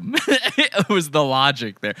kill him. It was the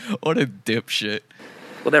logic there. What a dipshit.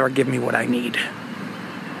 Will never give me what I need.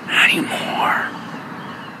 Not anymore.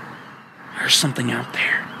 There's something out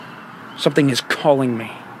there. Something is calling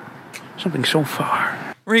me. Something so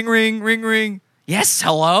far. Ring, ring, ring, ring. Yes,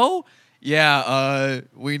 hello? Yeah,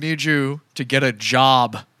 we need you to get a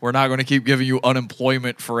job. We're not going to keep giving you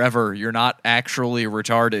unemployment forever. You're not actually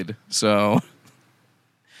retarded, so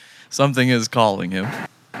something is calling him.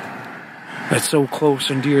 That's so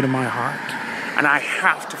close and dear to my heart, and I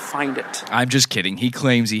have to find it. I'm just kidding. He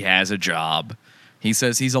claims he has a job. He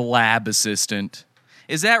says he's a lab assistant.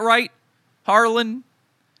 Is that right, Harlan?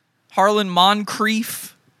 Harlan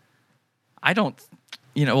Moncrief? I don't...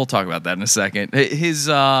 we'll talk about that in a second.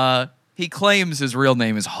 He claims his real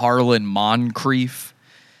name is Harlan Moncrief.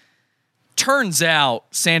 Turns out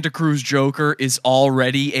Santa Cruz Joker is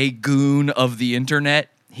already a goon of the internet.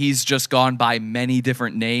 He's just gone by many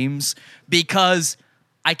different names because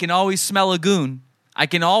I can always smell a goon. I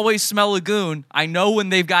know when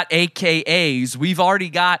they've got AKAs. We've already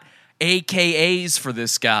got AKAs for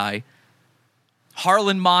this guy.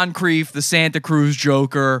 Harlan Moncrief, the Santa Cruz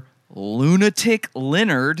Joker, Lunatic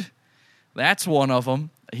Leonard. That's one of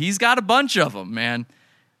them. He's got a bunch of them, man.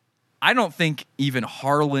 I don't think even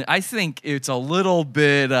Harlan... I think it's a little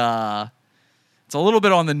bit... on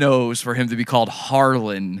the nose for him to be called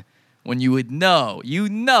Harlan when you would know.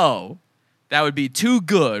 That would be too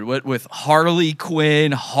good with Harley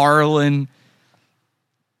Quinn, Harlan.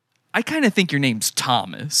 I kind of think your name's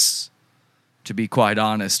Thomas, to be quite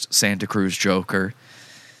honest, Santa Cruz Joker.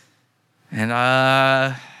 And,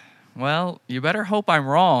 you better hope I'm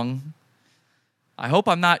wrong. I hope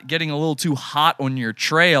I'm not getting a little too hot on your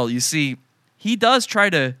trail. You see, he does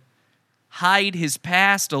try to hide his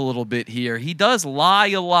past a little bit here. He does lie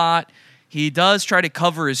a lot. He does try to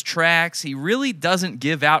cover his tracks. He really doesn't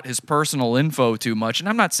give out his personal info too much. And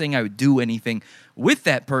I'm not saying I would do anything with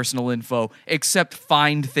that personal info except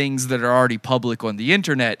find things that are already public on the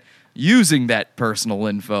internet using that personal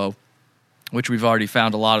info, which we've already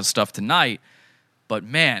found a lot of stuff tonight. But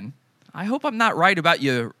man, I hope I'm not right about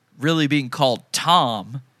you really being called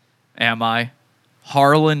Tom. Am I?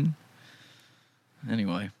 Harlan?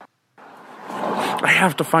 Anyway. I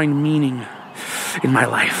have to find meaning in my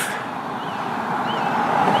life.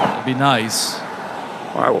 That'd be nice.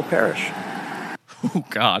 Or I will perish. Oh,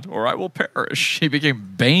 God. Or I will perish. He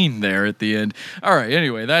became Bane there at the end. All right,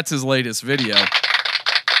 anyway, that's his latest video.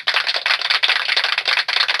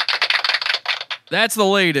 That's the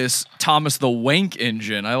latest Thomas the Wank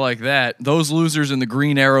Engine. I like that. Those losers in the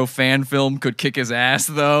Green Arrow fan film could kick his ass,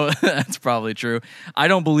 though. That's probably true. I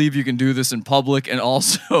don't believe you can do this in public and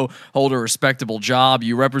also hold a respectable job.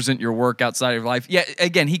 You represent your work outside of life. Yeah,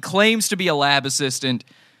 again, he claims to be a lab assistant.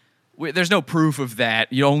 There's no proof of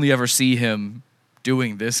that. You only ever see him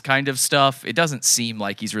doing this kind of stuff. It doesn't seem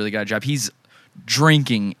like he's really got a job. He's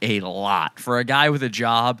drinking a lot. For a guy with a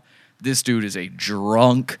job, this dude is a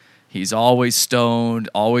drunk. He's always stoned,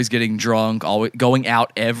 always getting drunk, always going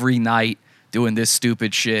out every night doing this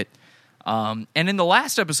stupid shit. And in the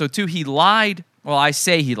last episode, too, he lied. Well, I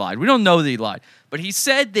say he lied. We don't know that he lied. But he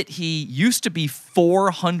said that he used to be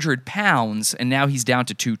 400 pounds, and now he's down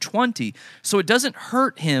to 220. So it doesn't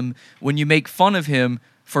hurt him when you make fun of him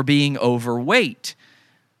for being overweight.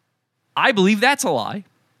 I believe that's a lie,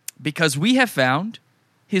 because we have found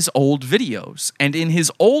his old videos. And in his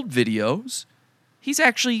old videos, he's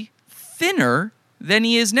actually thinner than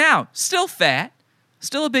he is now. Still fat.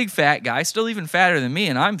 Still a big fat guy. Still even fatter than me,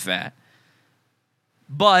 and I'm fat.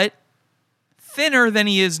 But thinner than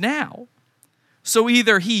he is now. So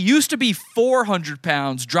either he used to be 400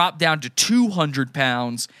 pounds, dropped down to 200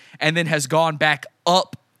 pounds, and then has gone back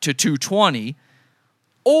up to 220,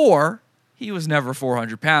 or he was never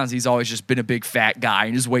 400 pounds. He's always just been a big fat guy,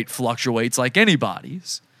 and his weight fluctuates like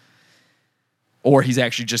anybody's. Or he's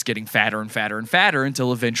actually just getting fatter and fatter and fatter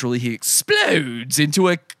until eventually he explodes into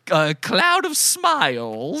a cloud of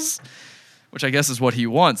smiles, which I guess is what he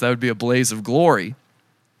wants. That would be a blaze of glory.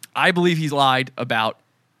 I believe he lied about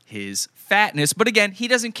his fatness. But again, he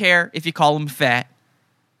doesn't care if you call him fat.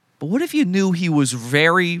 But what if you knew he was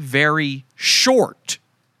very, very short?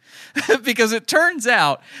 Because it turns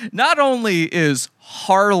out not only is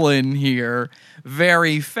Harlan here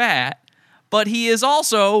very fat, but he is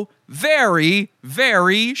also very,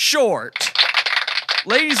 very short.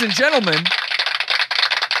 Ladies and gentlemen,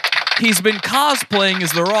 he's been cosplaying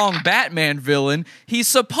as the wrong Batman villain. He's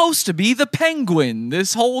supposed to be the Penguin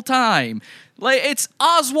this whole time. It's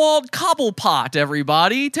Oswald Cobblepot,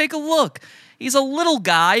 everybody. Take a look. He's a little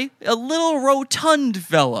guy, a little rotund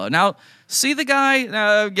fella. Now, See the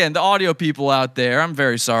guy? Again, the audio people out there, I'm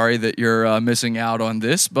very sorry that you're missing out on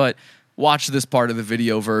this, but watch this part of the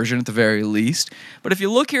video version at the very least. But if you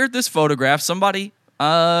look here at this photograph, somebody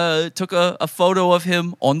took a photo of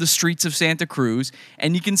him on the streets of Santa Cruz,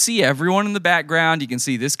 and you can see everyone in the background. You can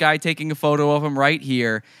see this guy taking a photo of him right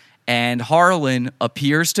here, and Harlan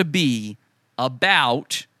appears to be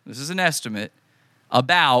about, this is an estimate,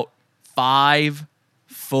 about 5'5".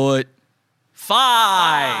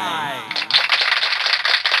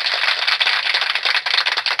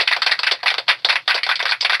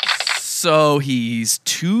 So he's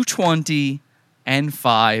 220 and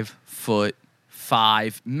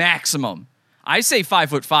 5'5" maximum. I say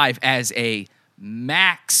 5'5" as a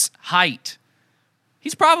max height.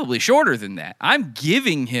 He's probably shorter than that. I'm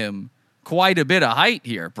giving him quite a bit of height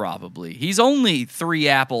here, probably. He's only 3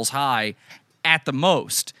 apples high at the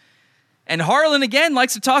most. And Harlan, again,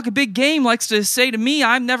 likes to talk a big game, likes to say to me,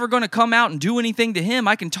 I'm never going to come out and do anything to him.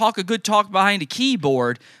 I can talk a good talk behind a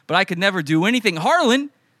keyboard, but I could never do anything.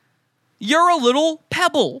 Harlan, you're a little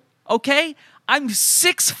pebble, okay? I'm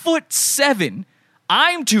 6'7".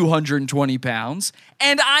 I'm 220 pounds,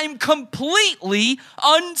 and I'm completely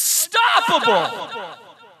unstoppable.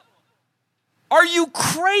 Are you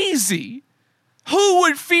crazy? Who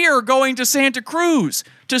would fear going to Santa Cruz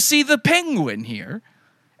to see the Penguin here?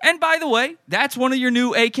 And by the way, that's one of your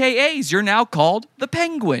new AKAs. You're now called the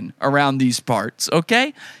Penguin around these parts,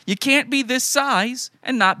 okay? You can't be this size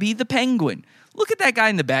and not be the Penguin. Look at that guy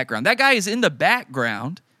in the background. That guy is in the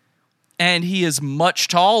background, and he is much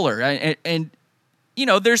taller. And you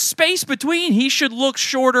know, there's space between. He should look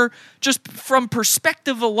shorter just from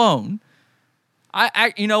perspective alone.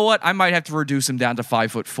 You know what? I might have to reduce him down to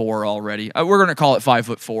 5'4" already. We're going to call it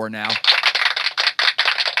 5'4" now.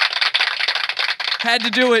 Had to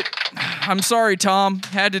do it. I'm sorry, Tom.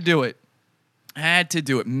 Had to do it.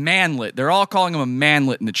 Manlet. They're all calling him a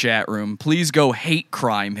manlet in the chat room. Please go hate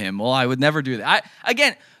crime him. Well, I would never do that.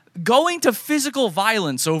 Again, going to physical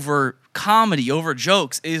violence over comedy, over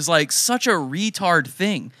jokes, is like such a retard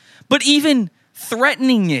thing. But even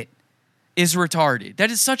threatening it is retarded.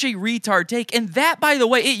 That is such a retard take. And that, by the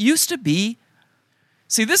way, it used to be...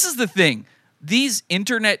 See, this is the thing. These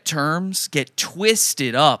internet terms get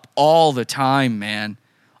twisted up all the time, man.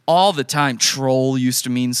 All the time. Troll used to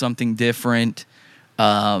mean something different.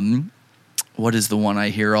 What is the one I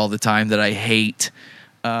hear all the time that I hate?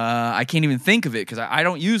 I can't even think of it because I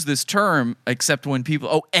don't use this term except when people...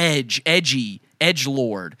 Oh, edgy,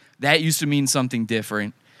 edgelord. That used to mean something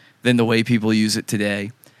different than the way people use it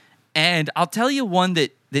today. And I'll tell you one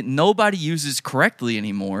that nobody uses correctly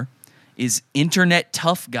anymore is internet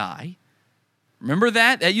tough guy. Remember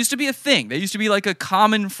that? That used to be a thing. That used to be like a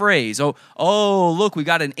common phrase. Oh, look, we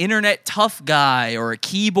got an internet tough guy or a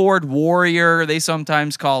keyboard warrior, they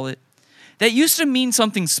sometimes call it. That used to mean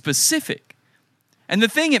something specific. And the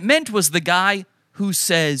thing it meant was the guy who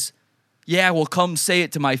says, yeah, well, come say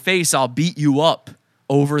it to my face, I'll beat you up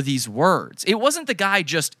over these words. It wasn't the guy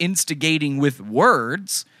just instigating with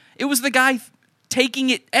words. It was the guy taking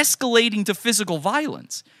it, escalating to physical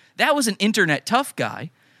violence. That was an internet tough guy.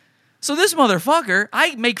 So this motherfucker,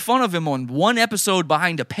 I make fun of him on one episode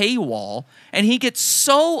behind a paywall, and he gets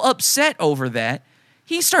so upset over that,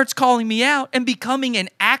 he starts calling me out and becoming an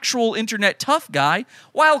actual internet tough guy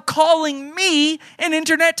while calling me an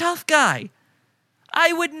internet tough guy.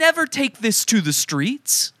 I would never take this to the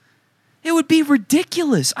streets. It would be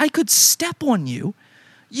ridiculous. I could step on you.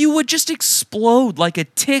 You would just explode like a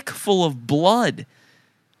tick full of blood.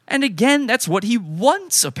 And again, that's what he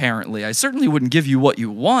wants, apparently. I certainly wouldn't give you what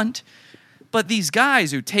you want. But these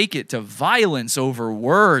guys who take it to violence over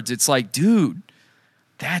words, it's like, dude,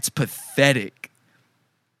 that's pathetic.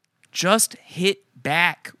 Just hit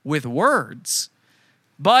back with words.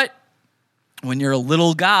 But when you're a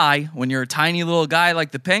little guy, when you're a tiny little guy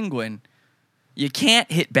like the Penguin, you can't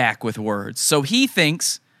hit back with words. So he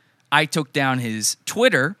thinks I took down his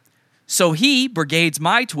Twitter, so he brigades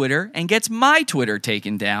my Twitter and gets my Twitter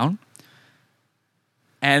taken down.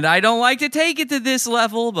 And I don't like to take it to this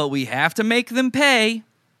level, but we have to make them pay.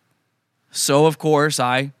 So, of course,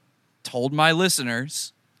 I told my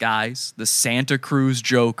listeners, guys, the Santa Cruz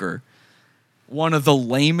Joker, one of the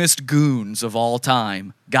lamest goons of all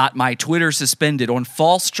time, got my Twitter suspended on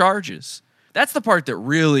false charges. That's the part that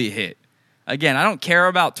really hit. Again, I don't care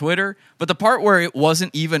about Twitter, but the part where it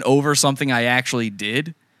wasn't even over something I actually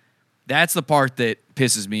did, that's the part that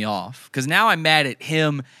pisses me off. Because now I'm mad at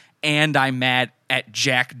him and I'm mad at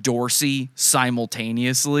Jack Dorsey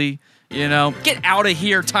simultaneously. You know, get out of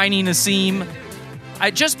here, Tiny Nassim.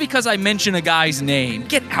 Just because I mention a guy's name,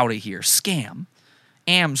 get out of here, scam.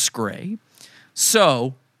 Amscray.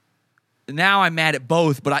 So, now I'm mad at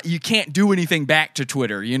both, but you can't do anything back to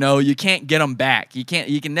Twitter. You can't get them back. You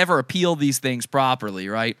can never appeal these things properly,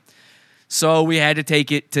 right? So we had to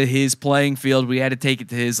take it to his playing field. We had to take it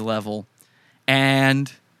to his level.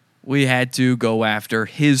 And we had to go after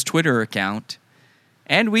his Twitter account.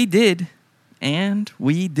 And we did. And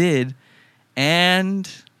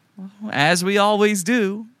as we always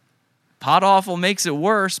do, Pod Awful makes it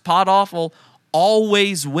worse. Pod Awful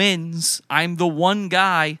always wins. I'm the one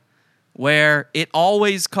guy where it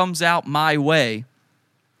always comes out my way.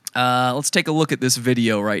 Let's take a look at this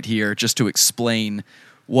video right here just to explain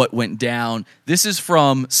what went down. This is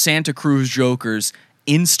from Santa Cruz Joker's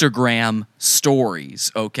Instagram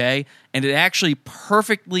stories, okay? And it actually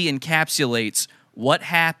perfectly encapsulates what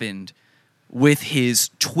happened with his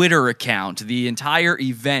Twitter account, the entire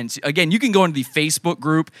event. Again, you can go into the Facebook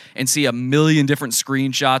group and see a million different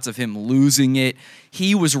screenshots of him losing it.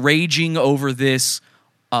 He was raging over this,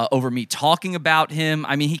 over me talking about him.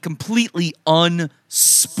 I mean, he completely unspooled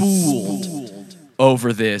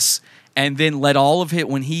over this, and then let all of it,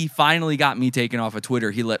 when he finally got me taken off of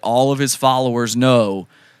Twitter, he let all of his followers know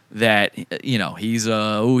that, he's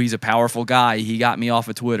a powerful guy. He got me off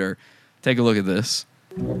of Twitter. Take a look at this.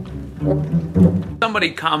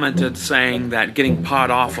 Somebody commented saying that getting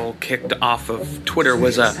Pod Awful kicked off of Twitter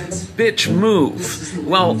was a bitch move.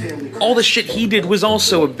 Well, all the shit he did was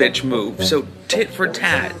also a bitch move, so tit for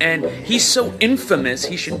tat. And he's so infamous,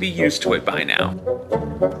 he should be used to it by now.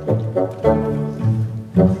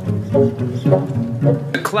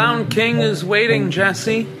 The Clown King is waiting,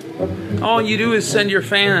 Jesse. All you do is send your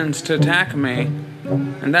fans to attack me.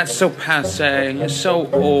 And that's so passé, it's so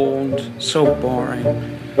old, so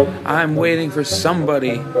boring. I'm waiting for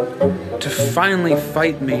somebody to finally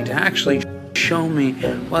fight me, to actually show me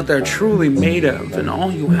what they're truly made of. And all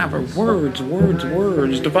you have are words, words,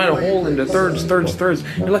 words. Divide a hole into thirds, thirds, thirds.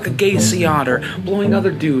 You're like a gay sea otter, blowing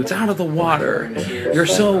other dudes out of the water. You're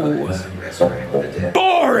so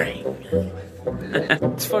boring.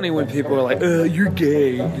 It's funny when people are like, you're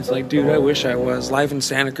gay. It's like, dude, I wish I was. Life in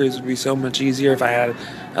Santa Cruz would be so much easier if I had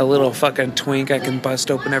a little fucking twink I can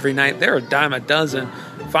bust open every night. They're a dime a dozen.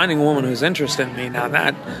 Finding a woman who's interested in me, now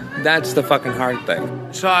that's the fucking hard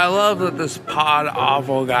thing. So I love that this Pod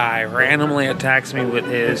Awful guy randomly attacks me with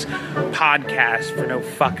his podcast for no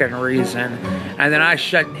fucking reason. And then I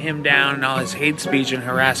shut him down and all his hate speech and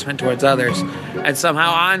harassment towards others. And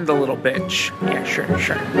somehow I'm the little bitch. Yeah, sure.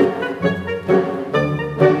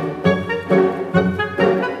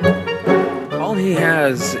 All he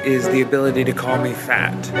has is the ability to call me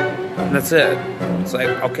fat. And that's it. It's like,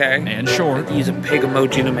 okay. And short. Use a pig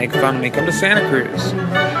emoji to make fun of me. Come to Santa Cruz.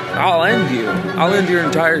 I'll end you. I'll end your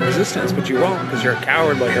entire existence, but you won't because you're a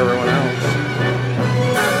coward like everyone else.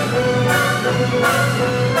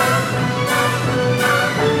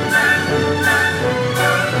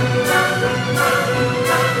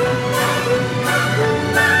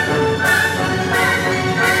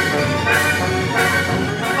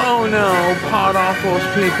 No, Pod Awful's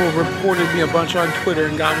people reported me a bunch on Twitter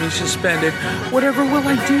and got me suspended. Whatever will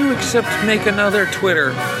I do except make another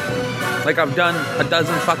Twitter? Like I've done a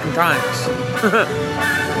dozen fucking times.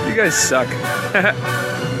 You guys suck.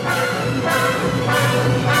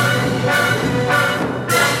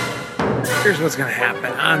 Here's what's gonna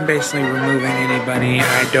happen. I'm basically removing anybody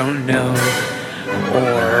I don't know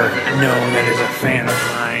or know that is a fan of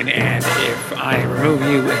mine, and if I remove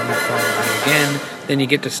you and you follow me again, then you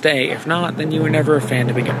get to stay. If not, then you were never a fan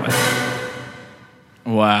to begin with.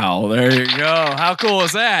 Wow, there you go. How cool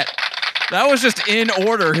is that? That was just in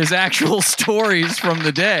order, his actual stories from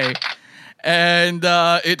the day. And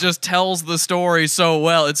it just tells the story so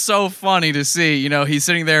well. It's so funny to see. He's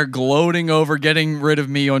sitting there gloating over getting rid of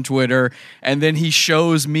me on Twitter, and then he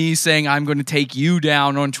shows me saying, I'm going to take you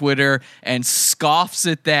down on Twitter, and scoffs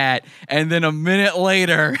at that. And then a minute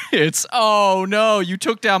later, it's, oh no, you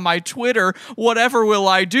took down my Twitter. Whatever will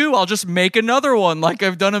I do? I'll just make another one like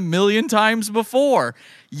I've done a million times before.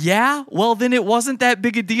 Yeah? Well, then it wasn't that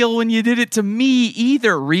big a deal when you did it to me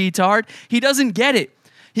either, retard. He doesn't get it.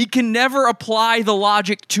 He can never apply the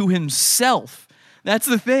logic to himself. That's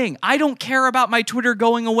the thing. I don't care about my Twitter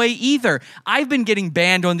going away either. I've been getting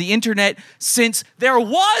banned on the internet since there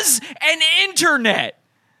was an internet.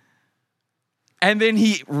 And then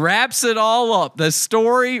he wraps it all up. The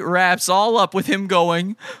story wraps all up with him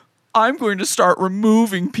going, I'm going to start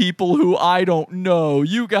removing people who I don't know.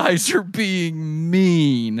 You guys are being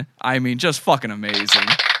mean. I mean, just fucking amazing.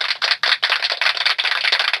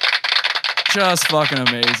 Just fucking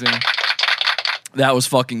amazing. That was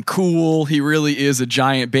fucking cool. He really is a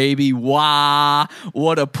giant baby. Wah,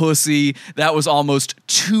 what a pussy. That was almost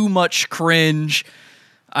too much cringe.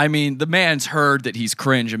 I mean, the man's heard that he's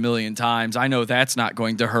cringe a million times. I know that's not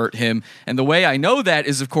going to hurt him. And the way I know that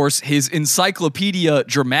is, of course, his Encyclopedia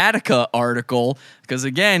Dramatica article, because,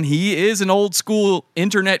 again, he is an old-school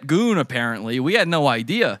internet goon, apparently. We had no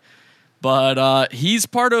idea. But he's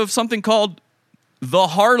part of something called The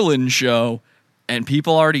Harlan Show, and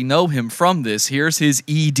people already know him from this. Here's his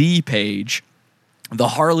ED page. The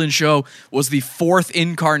Harlan Show was the fourth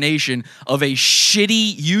incarnation of a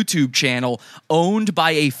shitty YouTube channel owned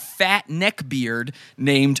by a fat neckbeard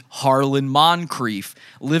named Harlan Moncrief.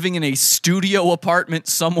 Living in a studio apartment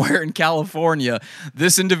somewhere in California,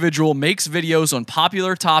 this individual makes videos on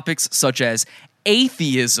popular topics such as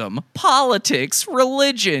atheism, politics,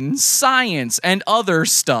 religion, science, and other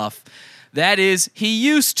stuff. That is, he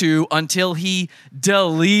used to until he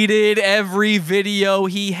deleted every video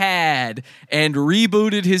he had and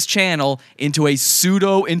rebooted his channel into a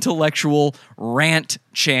pseudo-intellectual rant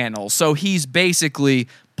channel. So he's basically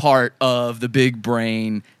part of the big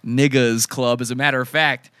brain niggas club. As a matter of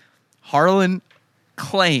fact, Harlan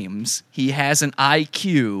claims he has an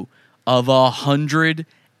IQ of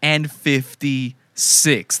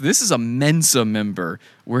 156. This is a Mensa member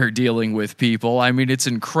we're dealing with, people. I mean, it's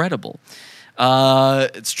incredible.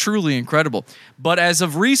 It's truly incredible. But as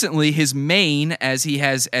of recently, his main, as he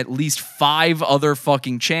has at least 5 other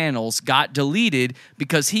fucking channels, got deleted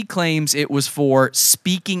because he claims it was for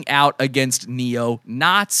speaking out against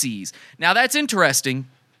neo-Nazis. Now, that's interesting.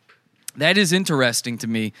 That is interesting to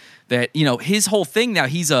me that, you know, his whole thing now,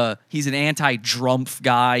 he's an anti-Drumpf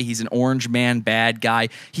guy. He's an orange man bad guy.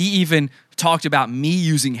 He even talked about me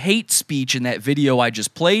using hate speech in that video I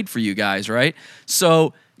just played for you guys, right?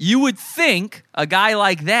 So you would think a guy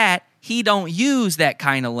like that, he don't use that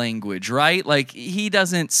kind of language, right? Like, he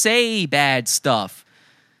doesn't say bad stuff.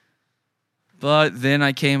 But then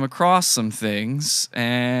I came across some things,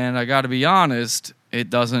 and I got to be honest, it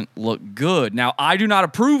doesn't look good. Now, I do not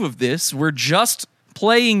approve of this. We're just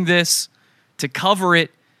playing this to cover it,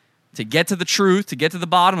 to get to the truth, to get to the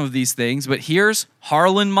bottom of these things. But here's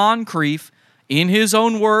Harlan Moncrief, in his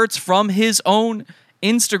own words, from his own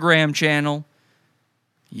Instagram channel,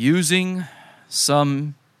 using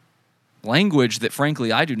some language that,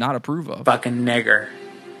 frankly, I do not approve of. Fucking nigger.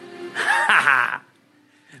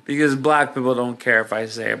 Because black people don't care if I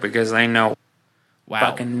say it, because they know. Wow.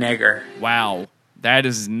 Fucking nigger. Wow. That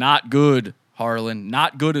is not good, Harlan.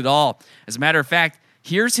 Not good at all. As a matter of fact,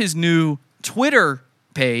 here's his new Twitter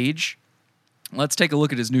page. Let's take a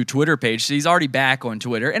look at his new Twitter page. So he's already back on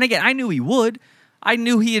Twitter. And again, I knew he would. I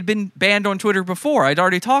knew he had been banned on Twitter before. I'd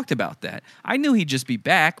already talked about that. I knew he'd just be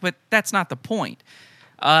back, but that's not the point.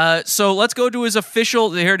 So let's go to his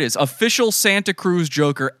official, here it is, official Santa Cruz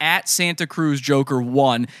Joker, at Santa Cruz Joker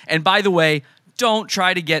 1. And by the way, don't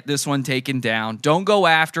try to get this one taken down. Don't go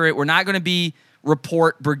after it. We're not going to be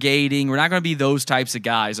report brigading. We're not going to be those types of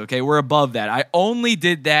guys, okay? We're above that. I only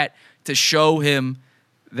did that to show him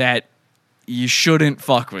that you shouldn't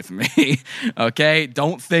fuck with me, okay?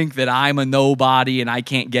 Don't think that I'm a nobody and I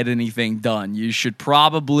can't get anything done. You should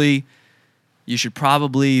probably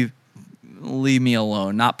leave me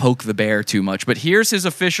alone, not poke the bear too much. But here's his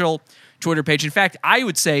official Twitter page. In fact, I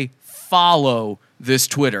would say follow this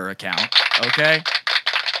Twitter account, okay?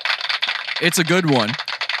 It's a good one.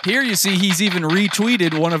 Here you see he's even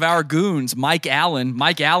retweeted one of our goons, Mike Allen.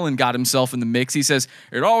 Mike Allen got himself in the mix. He says,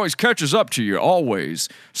 it always catches up to you, always.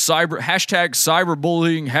 Hashtag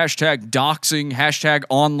cyberbullying, hashtag doxing, hashtag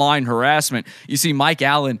online harassment. You see, Mike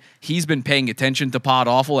Allen, he's been paying attention to Pod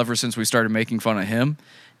Awful ever since we started making fun of him.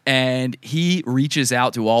 And he reaches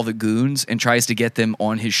out to all the goons and tries to get them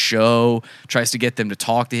on his show, tries to get them to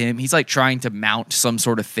talk to him. He's like trying to mount some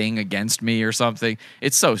sort of thing against me or something.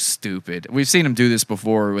 It's so stupid. We've seen him do this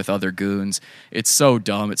before with other goons. It's so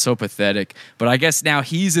dumb. It's so pathetic. But I guess now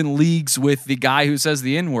he's in leagues with the guy who says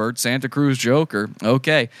the N-word, Santa Cruz Joker.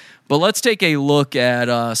 Okay. But let's take a look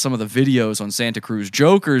at some of the videos on Santa Cruz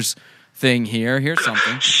Joker's thing here. Here's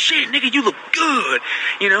something. Shit, nigga, you look good.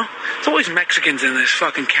 You know, it's always Mexicans in this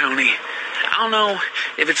fucking county. I don't know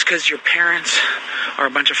if it's because your parents are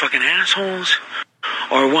a bunch of fucking assholes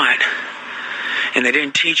or what. And they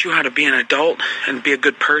didn't teach you how to be an adult and be a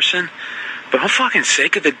good person. But I'm fucking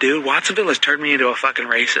sick of the dude. Watsonville has turned me into a fucking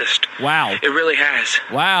racist. Wow. It really has.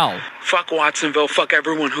 Wow. Fuck Watsonville. Fuck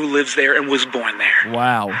everyone who lives there and was born there.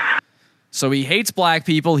 Wow. So he hates black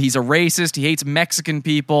people. He's a racist. He hates Mexican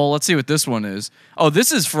people. Let's see what this one is. Oh,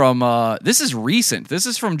 this is recent. This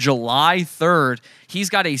is from July 3rd. He's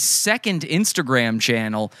got a second Instagram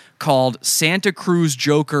channel called Santa Cruz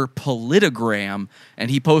Joker Politogram, and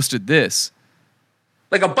he posted this.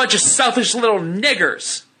 Like a bunch of selfish little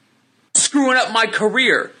niggers screwing up my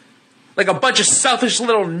career. Like a bunch of selfish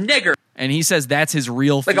little nigger. And he says that's his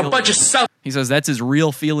real feelings. Like a bunch of He says that's his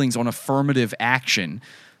real feelings on affirmative action.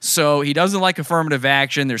 So he doesn't like affirmative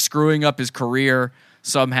action. They're screwing up his career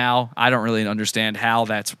somehow. I don't really understand how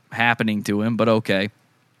that's happening to him, but okay.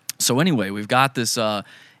 So anyway, we've got this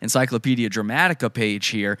Encyclopedia Dramatica page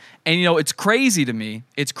here. And, you know, it's crazy to me.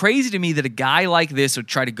 It's crazy to me that a guy like this would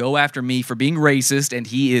try to go after me for being racist, and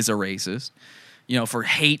he is a racist, you know, for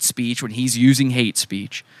hate speech when he's using hate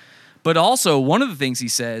speech. But also, one of the things he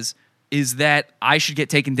says is that I should get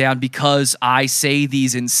taken down because I say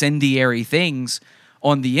these incendiary things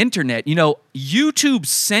on the internet. You know, YouTube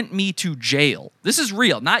sent me to jail. This is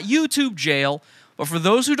real, not YouTube jail, but for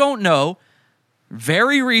those who don't know,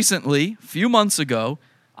 very recently, a few months ago,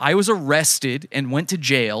 I was arrested and went to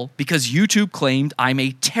jail because YouTube claimed I'm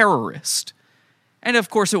a terrorist. And of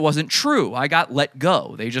course, it wasn't true. I got let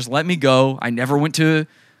go. They just let me go. I never went to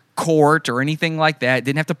court or anything like that.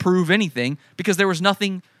 Didn't have to prove anything because there was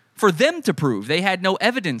nothing for them to prove. They had no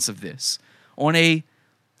evidence of this. On a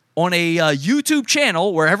YouTube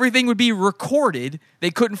channel where everything would be recorded,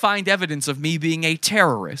 they couldn't find evidence of me being a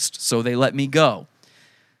terrorist, so they let me go.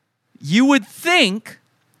 You would think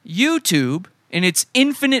YouTube, in its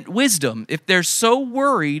infinite wisdom, if they're so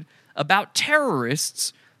worried about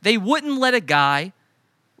terrorists, they wouldn't let a guy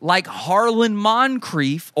like Harlan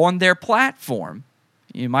Moncrief on their platform.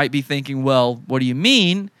 You might be thinking, well, what do you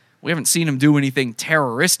mean? We haven't seen him do anything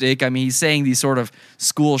terroristic. I mean, he's saying these sort of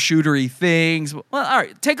school shootery things. Well, all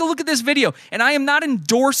right, take a look at this video. And I am not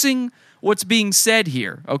endorsing what's being said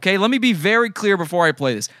here, okay? Let me be very clear before I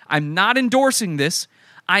play this. I'm not endorsing this.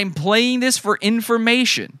 I'm playing this for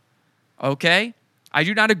information, okay? I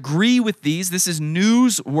do not agree with these. This is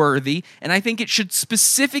newsworthy, and I think it should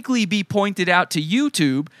specifically be pointed out to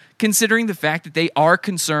YouTube, considering the fact that they are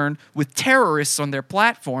concerned with terrorists on their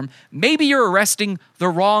platform. Maybe you're arresting the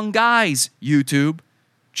wrong guys, YouTube.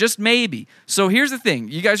 Just maybe. So here's the thing.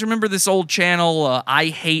 You guys remember this old channel, I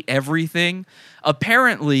Hate Everything?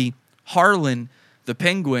 Apparently, Harlan, the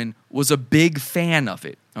Penguin, was a big fan of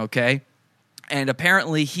it, okay? And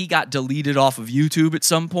apparently he got deleted off of YouTube at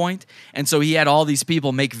some point. And so he had all these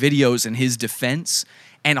people make videos in his defense.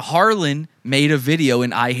 And Harlan made a video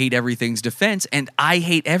in I Hate Everything's defense. And I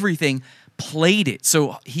Hate Everything played it.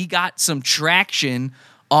 So he got some traction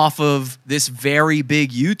off of this very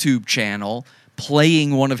big YouTube channel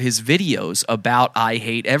playing one of his videos about I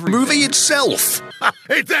Hate Everything. Movie itself.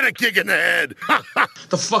 Ain't that a kick in the head?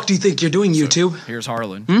 The fuck do you think you're doing, YouTube? So, here's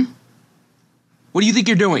Harlan. What do you think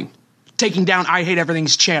you're doing? Taking down I Hate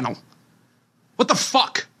Everything's channel. What the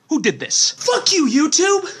fuck? Who did this? Fuck you,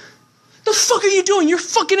 YouTube! The fuck are you doing? You're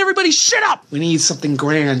fucking everybody's shit up! We need something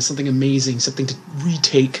grand, something amazing, something to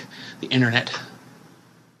retake the internet.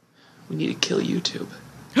 We need to kill YouTube.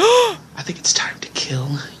 I think it's time to kill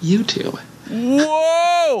YouTube.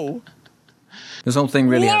 Whoa! This whole thing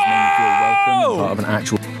really has made me feel welcome, part of an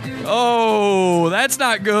actual... Oh, that's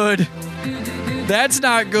not good. That's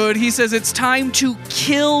not good. He says it's time to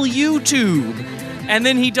kill YouTube. And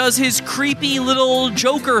then he does his creepy little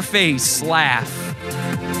Joker face laugh.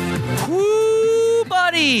 Woo,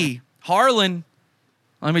 buddy. Harlan,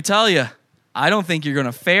 let me tell you, I don't think you're going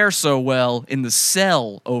to fare so well in the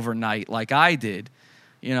cell overnight like I did.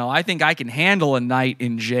 You know, I think I can handle a night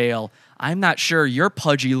in jail. I'm not sure your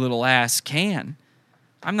pudgy little ass can.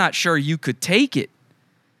 I'm not sure you could take it.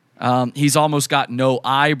 He's almost got no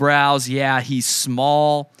eyebrows. Yeah, he's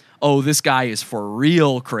small. Oh, this guy is for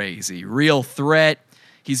real crazy. Real threat.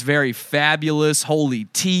 He's very fabulous. Holy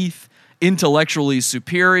teeth. Intellectually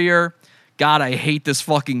superior. God, I hate this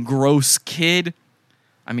fucking gross kid.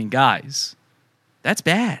 I mean, guys, that's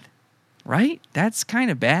bad, right? That's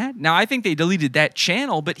kind of bad. Now, I think they deleted that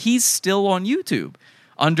channel, but he's still on YouTube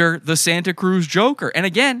under the Santa Cruz Joker. And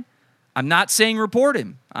again, I'm not saying report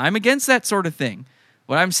him. I'm against that sort of thing.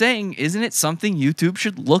 What I'm saying, isn't it something YouTube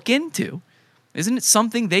should look into? Isn't it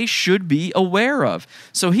something they should be aware of?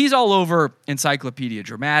 So he's all over Encyclopedia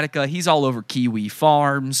Dramatica. He's all over Kiwi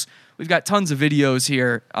Farms. We've got tons of videos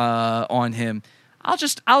here on him.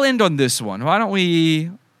 I'll end on this one. Why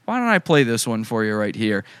don't I play this one for you right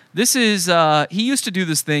here? This is, he used to do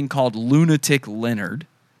this thing called Lunatic Leonard,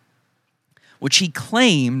 which he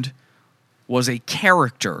claimed was a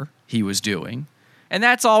character he was doing. And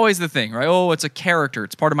that's always the thing, right? Oh, it's a character.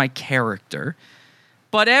 It's part of my character.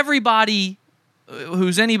 But everybody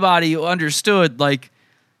who's anybody who understood, like,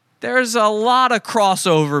 there's a lot of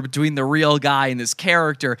crossover between the real guy and this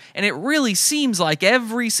character. And it really seems like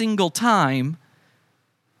every single time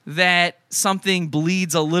that something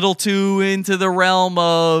bleeds a little too into the realm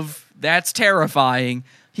of that's terrifying.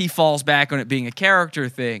 He falls back on it being a character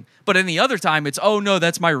thing. But in the other time, it's, oh no,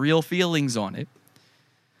 that's my real feelings on it.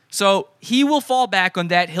 So he will fall back on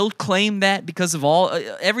that. He'll claim that because of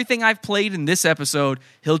everything I've played in this episode,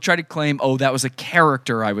 he'll try to claim, oh, that was a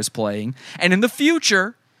character I was playing. And in the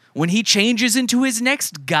future, when he changes into his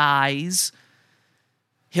next guise,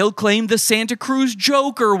 he'll claim the Santa Cruz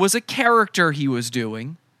Joker was a character he was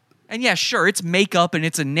doing. And yeah, sure, it's makeup and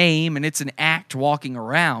it's a name and it's an act walking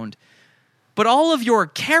around. But all of your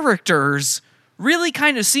characters really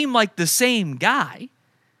kind of seem like the same guy.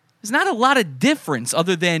 There's not a lot of difference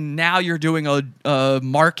other than now you're doing a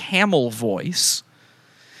Mark Hamill voice.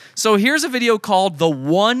 So here's a video called The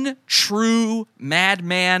One True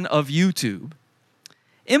Madman of YouTube.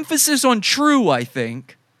 Emphasis on true, I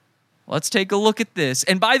think. Let's take a look at this.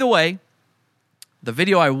 And by the way, the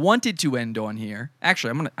video I wanted to end on here,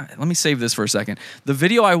 actually, let me save this for a second. The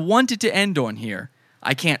video I wanted to end on here,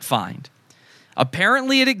 I can't find.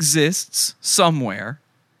 Apparently it exists somewhere,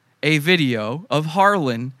 a video of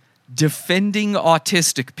Harlan defending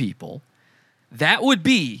autistic people. That would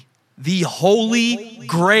be the holy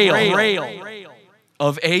grail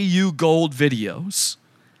of AU Gold videos.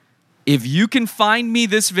 If you can find me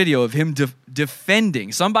this video of him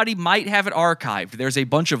defending, somebody might have it archived. There's a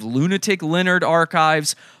bunch of Lunatic Leonard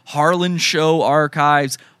archives, Harlan Show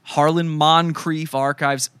archives, Harlan Moncrief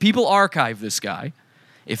archives. People archive this guy.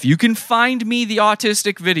 If you can find me the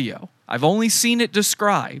autistic video, I've only seen it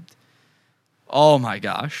described. Oh my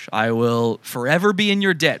gosh, I will forever be in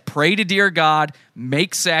your debt. Pray to dear God,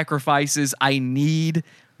 make sacrifices. I need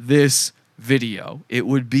this video. It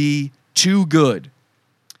would be too good.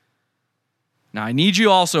 Now, I need you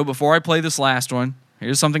also, before I play this last one,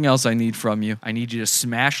 here's something else I need from you. I need you to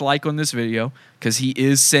smash like on this video because he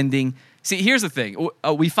is sending... See, here's the thing.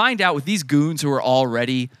 We find out with these goons who are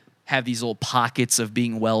already have these little pockets of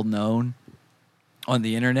being well-known on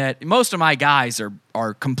the internet. Most of my guys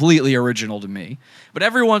are completely original to me. But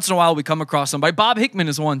every once in a while we come across somebody. Bob Hickman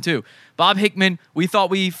is one too. Bob Hickman, we thought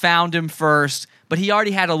we found him first, but he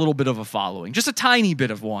already had a little bit of a following. Just a tiny bit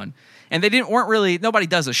of one. And nobody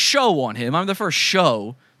does a show on him. I'm the first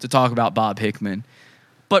show to talk about Bob Hickman.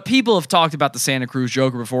 But people have talked about the Santa Cruz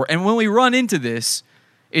Joker before. And when we run into this,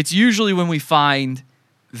 it's usually when we find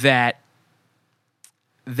that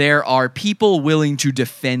there are people willing to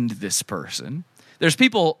defend this person. There's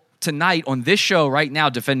people tonight on this show right now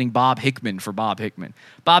defending Bob Hickman for Bob Hickman.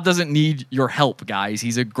 Bob doesn't need your help, guys.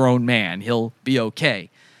 He's a grown man. He'll be okay.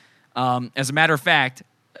 As a matter of fact,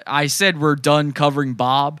 I said we're done covering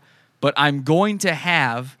Bob, but I'm going to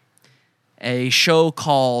have a show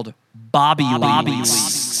called Bobby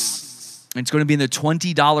Leaks. It's going to be in the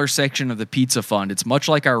 $20 section of the Pizza Fund. It's much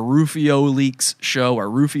like our Rufio Leaks show, our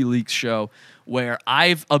Roofie Leaks show, where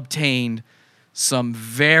I've obtained some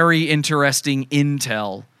very interesting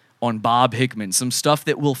intel on Bob Hickman, some stuff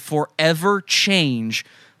that will forever change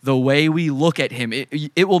the way we look at him.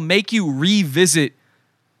 It will make you revisit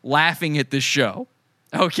laughing at this show.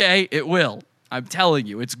 Okay? It will. I'm telling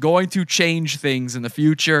you, it's going to change things in the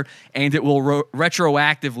future, and it will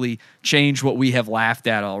retroactively change what we have laughed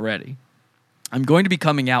at already. I'm going to be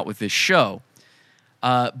coming out with this show,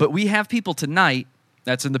 but we have people tonight,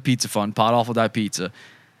 that's in the Pizza Fund, podawful.pizza.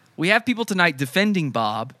 We have people tonight defending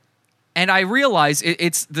Bob, and I realize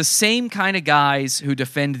it's the same kind of guys who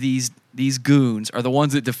defend these goons are the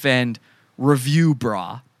ones that defend Review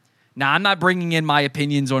Bra. Now, I'm not bringing in my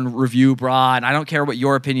opinions on Review Bra, and I don't care what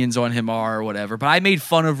your opinions on him are or whatever, but I made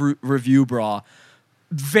fun of Review Bra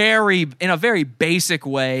in a very basic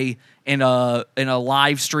way in a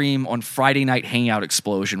live stream on Friday Night Hangout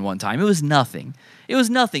Explosion one time. It was nothing. It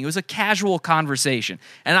was a casual conversation.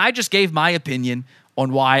 And I just gave my opinion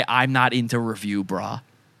on why I'm not into Review Bra.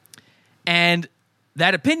 And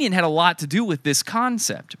that opinion had a lot to do with this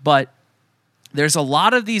concept. But there's a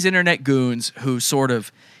lot of these internet goons who sort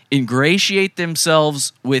of ingratiate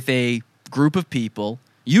themselves with a group of people,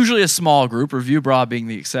 usually a small group, Review Bra being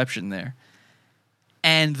the exception there.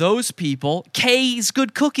 And those people, Kay's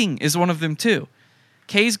Good Cooking is one of them too.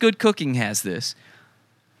 Kay's Good Cooking has this.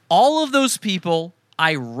 All of those people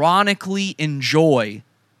ironically enjoy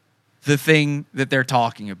the thing that they're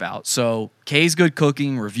talking about. So Kay's Good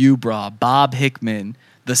Cooking, Review Bra, Bob Hickman,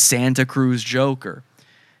 the Santa Cruz Joker.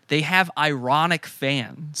 They have ironic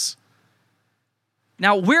fans.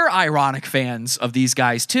 Now, we're ironic fans of these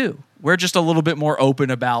guys too. We're just a little bit more open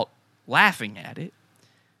about laughing at it.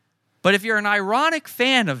 But if you're an ironic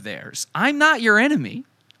fan of theirs, I'm not your enemy,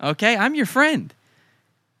 okay? I'm your friend.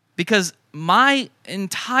 Because my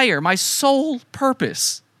sole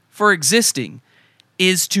purpose for existing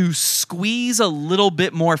is to squeeze a little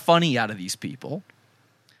bit more funny out of these people.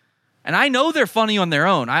 And I know they're funny on their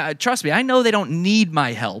own. Trust me, I know they don't need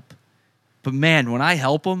my help. But man, when I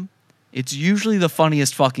help them, it's usually the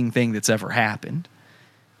funniest fucking thing that's ever happened.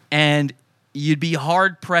 And you'd be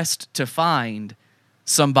hard-pressed to find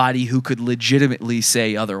somebody who could legitimately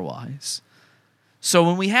say otherwise. So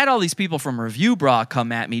when we had all these people from Review Bra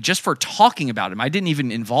come at me just for talking about him, I didn't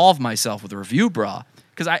even involve myself with Review Bra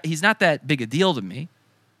because he's not that big a deal to me.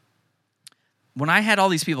 When I had all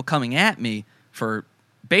these people coming at me for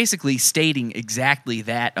basically stating exactly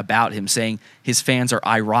that about him, saying his fans are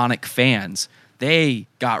ironic fans, they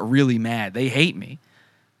got really mad. They hate me.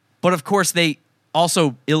 But of course, they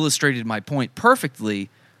also illustrated my point perfectly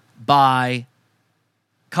by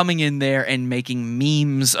coming in there and making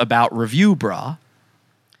memes about Review Bra.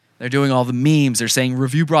 They're doing all the memes. They're saying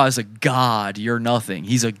Review Bra is a god. You're nothing.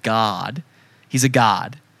 He's a god. He's a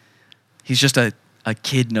god. He's just a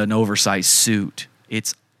kid in an oversized suit.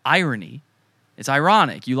 It's irony. It's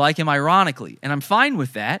ironic. You like him ironically. And I'm fine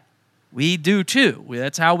with that. We do too.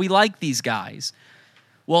 That's how we like these guys.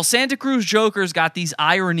 Well, Santa Cruz Joker's got these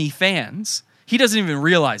irony fans. He doesn't even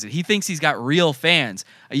realize it. He thinks he's got real fans.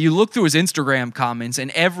 You look through his Instagram comments,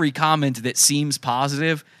 and every comment that seems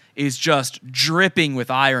positive is just dripping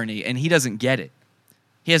with irony, and he doesn't get it.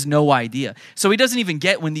 He has no idea. So he doesn't even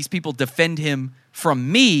get when these people defend him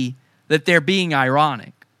from me that they're being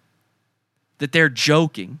ironic, that they're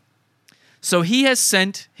joking. So he has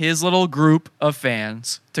sent his little group of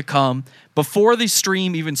fans to come before the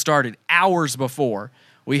stream even started, hours before.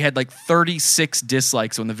 We had like 36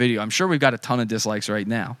 dislikes on the video. I'm sure we've got a ton of dislikes right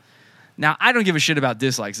now. Now, I don't give a shit about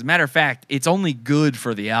dislikes. As a matter of fact, it's only good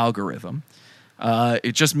for the algorithm.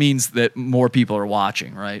 It just means that more people are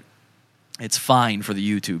watching, right? It's fine for the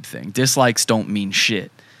YouTube thing. Dislikes don't mean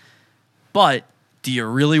shit. But do you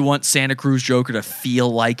really want Santa Cruz Joker to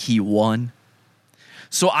feel like he won?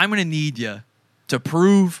 So I'm going to need you to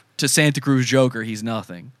prove to Santa Cruz Joker he's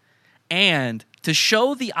nothing. And to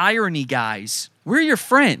show the irony guys, we're your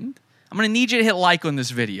friend. I'm going to need you to hit like on this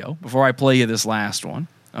video before I play you this last one,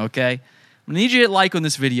 okay? I'm going to need you to hit like on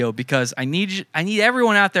this video because I need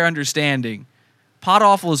everyone out there understanding Pod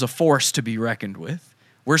Awful is a force to be reckoned with.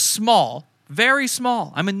 We're small, very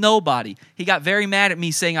small. I'm a nobody. He got very mad at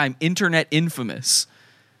me saying I'm internet infamous.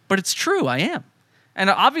 But it's true, I am. And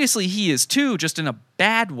obviously he is too, just in a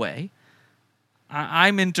bad way.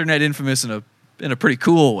 I'm internet infamous in a pretty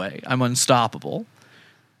cool way. I'm unstoppable.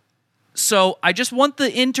 So I just want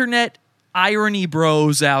the internet irony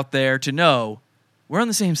bros out there to know we're on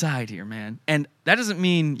the same side here, man. And that doesn't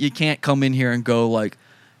mean you can't come in here and go like,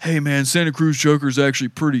 hey, man, Santa Cruz Joker's actually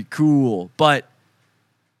pretty cool. But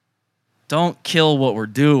don't kill what we're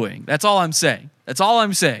doing. That's all I'm saying. That's all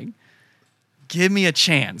I'm saying. Give me a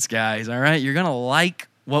chance, guys, all right? You're going to like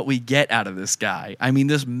what we get out of this guy. I mean,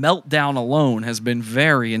 this meltdown alone has been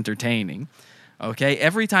very entertaining. Okay,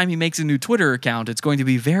 every time he makes a new Twitter account, it's going to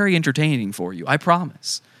be very entertaining for you. I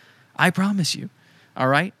promise. I promise you. All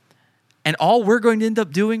right? And all we're going to end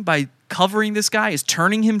up doing by covering this guy is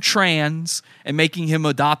turning him trans and making him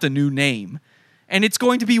adopt a new name. And it's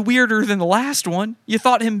going to be weirder than the last one. You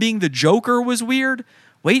thought him being the Joker was weird?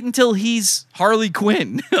 Wait until he's Harley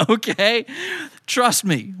Quinn, okay? Trust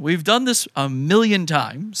me, we've done this a million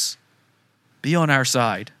times. Be on our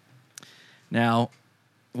side. Now,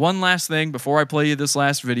 one last thing before I play you this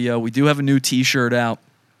last video. We do have a new t-shirt out.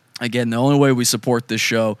 Again, the only way we support this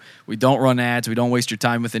show, we don't run ads, we don't waste your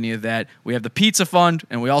time with any of that. We have the Pizza Fund,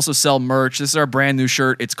 and we also sell merch. This is our brand new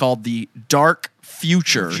shirt. It's called the Dark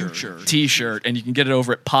Future t-shirt, and you can get it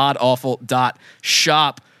over at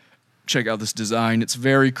podawful.shop. Check out this design. It's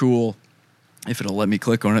very cool. If it'll let me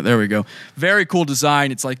click on it. There we go. Very cool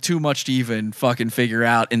design. It's like too much to even fucking figure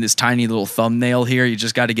out in this tiny little thumbnail here. You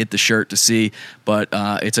just got to get the shirt to see. But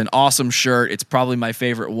it's an awesome shirt. It's probably my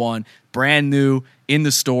favorite one. Brand new in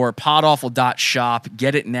the store. Podawful.shop.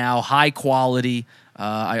 Get it now. High quality.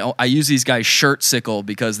 I use these guys Shirtsicle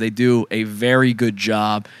because they do a very good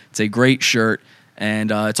job. It's a great shirt.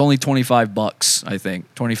 And it's only $25, I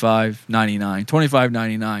think.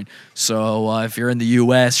 $25.99. So if you're in the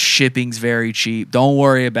U.S., shipping's very cheap. Don't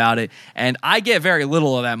worry about it. And I get very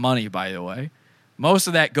little of that money, by the way. Most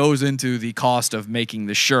of that goes into the cost of making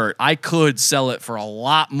the shirt. I could sell it for a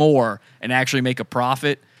lot more and actually make a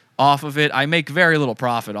profit off of it. I make very little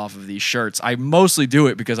profit off of these shirts. I mostly do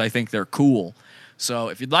it because I think they're cool. So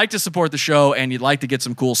if you'd like to support the show and you'd like to get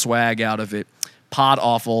some cool swag out of it,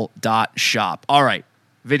 podawful.shop. All right,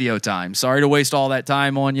 video time. Sorry to waste all that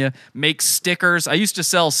time on you. Make stickers. I used to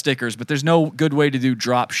sell stickers, but there's no good way to do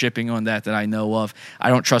drop shipping on that I know of. I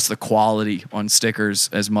don't trust the quality on stickers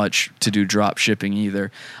as much to do drop shipping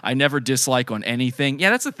either. I never dislike on anything. Yeah,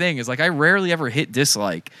 that's the thing is like I rarely ever hit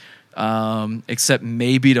dislike. except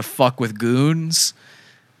maybe to fuck with goons.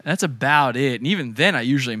 That's about it. And even then, I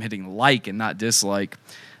usually am hitting like and not dislike.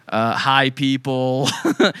 Hi, people.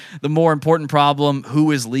 The more important problem,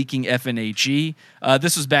 who is leaking FNHE?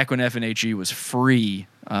 This was back when FNHE was free,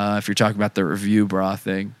 if you're talking about the review bra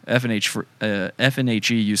thing.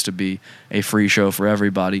 FNHE used to be a free show for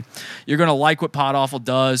everybody. You're going to like what Pod Awful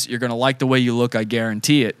does. You're going to like the way you look. I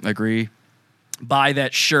guarantee it. Agree? Buy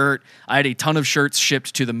that shirt. I had a ton of shirts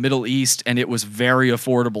shipped to the Middle East, and it was very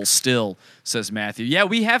affordable still, says Matthew. Yeah,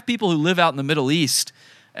 we have people who live out in the Middle East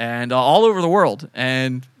and all over the world,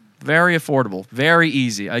 and very affordable, very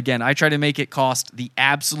easy. Again, I try to make it cost the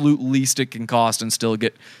absolute least it can cost and still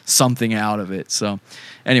get something out of it. So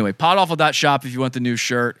anyway, podawful.shop if you want the new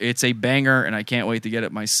shirt. It's a banger, and I can't wait to get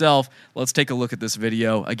it myself. Let's take a look at this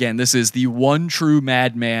video. Again, this is the one true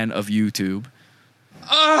madman of YouTube.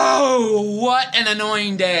 Oh, what an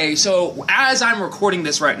annoying day. So, as I'm recording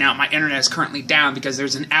this right now, my internet is currently down because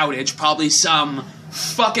there's an outage. Probably some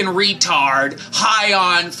fucking retard high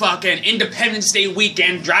on fucking Independence Day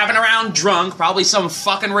weekend driving around drunk. Probably some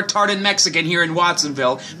fucking retarded Mexican here in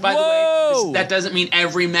Watsonville. By the way, that doesn't mean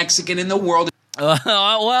every Mexican in the world. Well,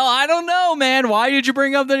 I don't know, man. Why did you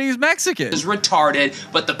bring up that he's Mexican? Is retarded,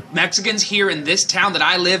 but the Mexicans here in this town that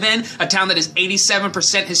I live in, a town that is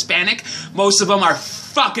 87% Hispanic, most of them are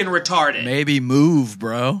fucking retarded. Maybe move,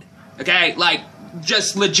 bro. Okay, like,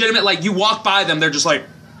 just legitimate, like, you walk by them, they're just like,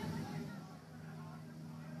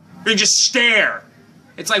 you just stare.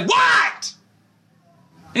 It's like, what?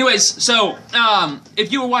 Anyways, so,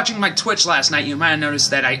 if you were watching my Twitch last night, you might have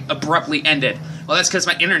noticed that I abruptly ended. Well, that's because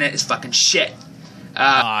my internet is fucking shit.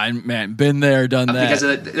 Man, been there, done that. Because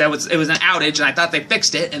it was an outage, and I thought they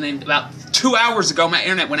fixed it, and then about 2 hours ago, my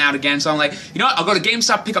internet went out again, so I'm like, you know what, I'll go to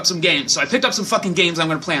GameStop, pick up some games. So I picked up some fucking games I'm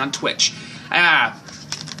going to play on Twitch.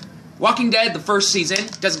 Walking Dead, the first season,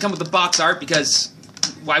 doesn't come with the box art, because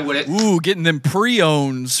why would it? Ooh, getting them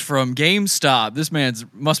pre-owns from GameStop. This man's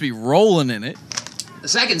must be rolling in it. The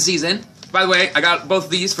second season, by the way, I got both of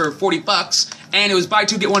these for $40, and it was buy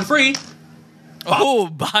two, get one free. Oh,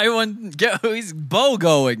 buy one, get he's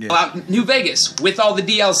BOGOing it. New Vegas with all the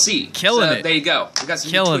DLC. Killing it. There you go. We got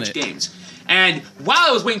some new Twitch games. And while I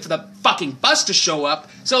was waiting for the fucking bus to show up,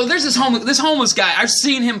 so there's this homeless guy. I've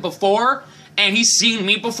seen him before, and he's seen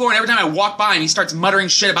me before, and every time I walk by him, he starts muttering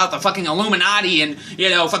shit about the fucking Illuminati and, you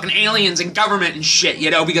know, fucking aliens and government and shit, you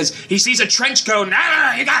know, because he sees a trench coat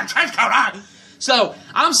and, you got a trench coat, So,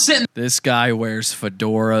 I'm sitting... This guy wears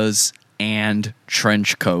fedoras and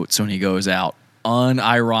trench coats when he goes out.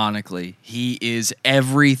 Unironically, he is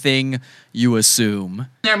everything you assume.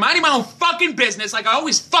 They're minding my own fucking business like I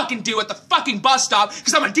always fucking do at the fucking bus stop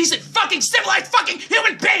because I'm a decent fucking civilized fucking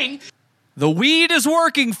human being. The weed is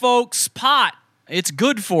working, folks. Pot. It's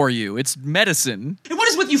good for you. It's medicine. And what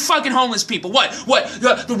is with you fucking homeless people? What?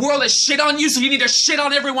 The world has shit on you, so you need to shit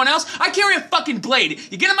on everyone else? I carry a fucking blade.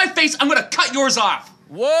 You get in my face, I'm gonna cut yours off.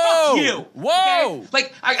 Whoa! Fuck you! Whoa! Okay?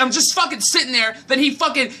 Like, I'm just fucking sitting there, then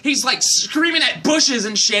he's like screaming at bushes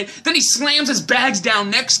and shit, then he slams his bags down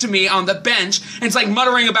next to me on the bench, and it's like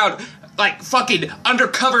muttering about, like, fucking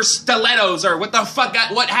undercover stilettos or what the fuck,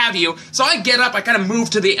 what have you. So I get up, I kind of move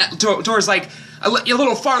towards, like, a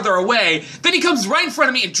little farther away, then he comes right in front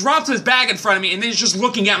of me and drops his bag in front of me, and then he's just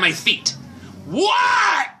looking at my feet.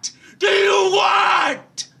 What do you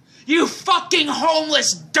want? You fucking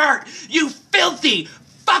homeless dirt! You filthy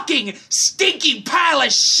fucking stinky pile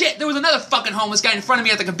of shit! There was another fucking homeless guy in front of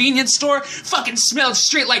me at the convenience store. Fucking smelled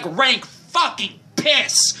straight like rank fucking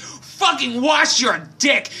piss. Fucking wash your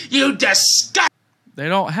dick, you disgust. They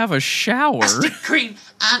don't have a shower. Green,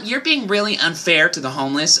 you're being really unfair to the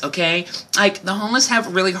homeless, okay? Like, the homeless have a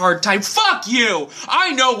really hard time. Fuck you!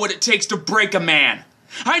 I know what it takes to break a man.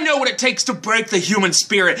 I know what it takes to break the human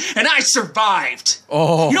spirit, and I survived.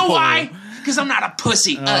 Oh. You know why? Because I'm not a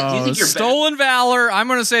pussy. You think you're stolen valor. I'm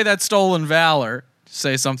going to say that's stolen valor.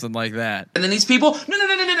 Say something like that. And then these people, no,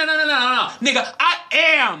 nigga, I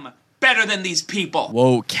am better than these people.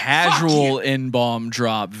 Whoa, casual in-bomb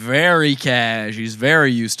drop. Very cash. He's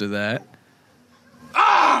very used to that.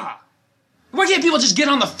 Why can't people just get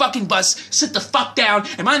on the fucking bus, sit the fuck down,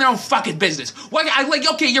 and mind their own fucking business? Why?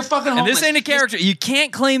 Okay, you're fucking homeless. And this ain't a character. You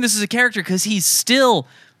can't claim this is a character because he's still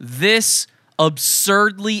this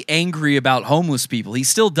absurdly angry about homeless people. He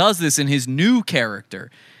still does this in his new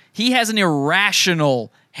character. He has an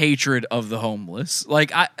irrational hatred of the homeless.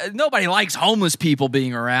 Like, nobody likes homeless people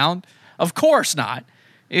being around. Of course not.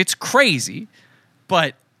 It's crazy.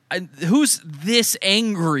 But who's this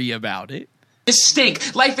angry about it? This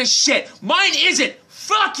stink. Life is shit. Mine isn't.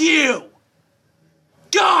 Fuck you.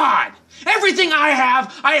 God. Everything I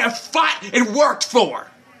have fought and worked for.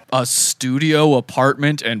 a studio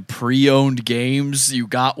apartment and pre-owned games. You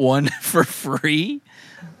got one for free?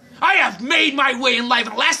 I have made my way in life,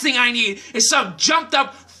 and the last thing I need is some jumped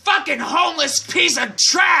up fucking homeless piece of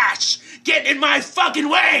trash getting in my fucking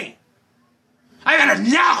way. I've had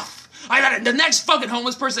enough. The next fucking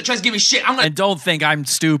homeless person that tries to give me shit, I'm gonna... And don't think I'm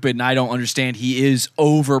stupid and I don't understand. He is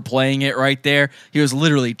overplaying it right there. He was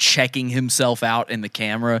literally checking himself out in the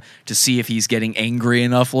camera to see if he's getting angry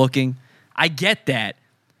enough looking. I get that.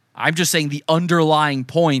 I'm just saying the underlying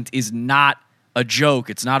point is not a joke.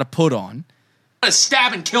 It's not a put on. I'm gonna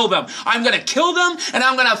stab and kill them. I'm gonna kill them, and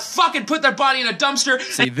I'm gonna fucking put their body in a dumpster.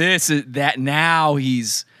 See, this is that now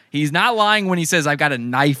he's not lying when he says, I've got a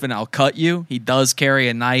knife and I'll cut you. He does carry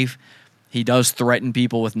a knife. He does threaten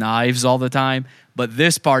people with knives all the time. But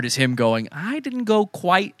this part is him going, I didn't go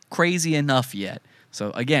quite crazy enough yet.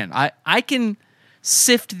 So again, I can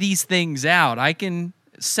sift these things out. I can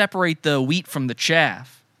separate the wheat from the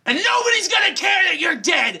chaff. And nobody's gonna care that you're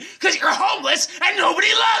dead because you're homeless and nobody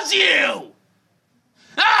loves you.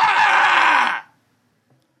 Ah!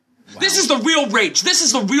 Wow. This is the real rage. This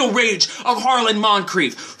is the real rage of Harlan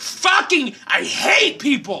Moncrief. Fucking, I hate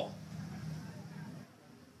people.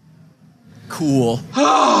 Cool.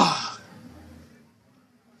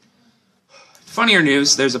 Funnier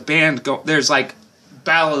news, there's a band, there's like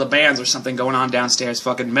Battle of the Bands or something going on downstairs,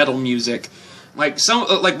 fucking metal music. Like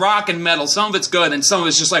rock and metal. Some of it's good and some of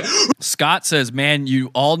it's just like... Scott says, man, you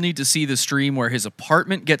all need to see the stream where his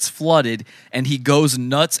apartment gets flooded and he goes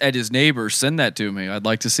nuts at his neighbors. Send that to me. I'd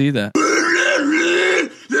like to see that.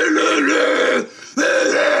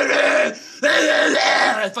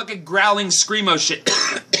 Fucking growling screamo shit.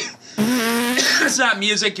 It's not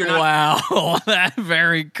music. You're not. Wow, that's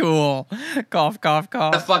very cool. Cough, cough,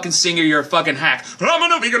 cough. A fucking singer. You're a fucking hack.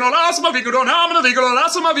 That's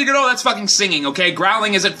fucking singing. Okay,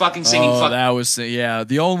 growling isn't fucking singing. Oh, that was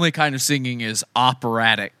the only kind of singing is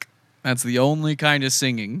operatic. That's the only kind of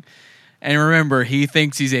singing. And remember, he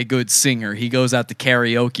thinks he's a good singer. He goes out to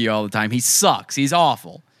karaoke all the time. He sucks. He's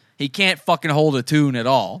awful. He can't fucking hold a tune at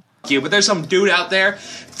all. But there's some dude out there,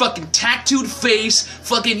 fucking tattooed face,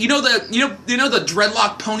 fucking you know the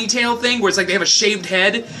dreadlock ponytail thing where it's like they have a shaved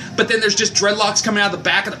head, but then there's just dreadlocks coming out of the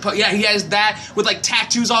back of the he has that with like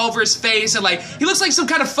tattoos all over his face and like he looks like some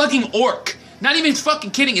kind of fucking orc. Not even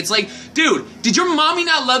fucking kidding. It's like, dude, did your mommy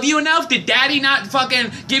not love you enough? Did daddy not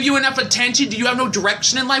fucking give you enough attention? Do you have no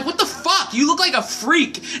direction in life? What the fuck? You look like a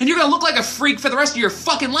freak. And you're gonna look like a freak for the rest of your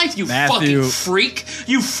fucking life, you fucking freak.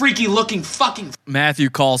 You freaky looking fucking...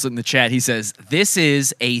 Matthew calls it in the chat. He says, this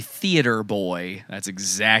is a theater boy. That's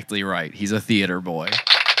exactly right. He's a theater boy.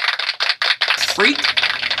 Freak?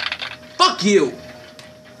 Fuck you.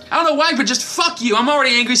 I don't know why, but just fuck you. I'm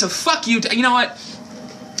already angry, so fuck you. You know what?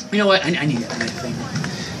 I need that thing.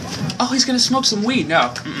 Oh, he's gonna smoke some weed.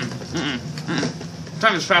 No.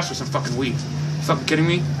 Time is fast for some fucking weed. You fucking kidding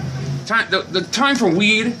me? The time for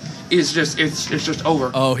weed is just, it's just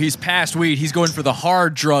over. Oh, he's past weed. He's going for the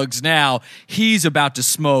hard drugs now. He's about to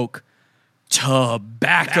smoke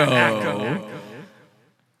tobacco.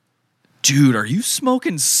 Dude, are you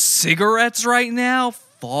smoking cigarettes right now?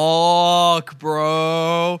 Fuck,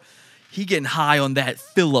 bro. He getting high on that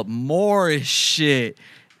Philip Morris shit.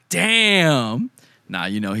 Damn. Nah,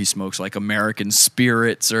 you know he smokes like American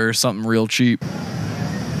Spirits or something real cheap.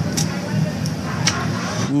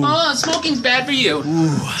 Ooh. Oh, smoking's bad for you.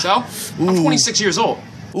 Ooh. So, I'm 26 years old.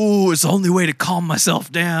 Ooh, it's the only way to calm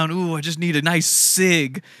myself down. Ooh, I just need a nice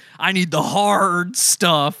cig. I need the hard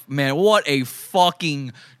stuff. Man, what a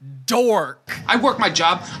fucking dork. I work my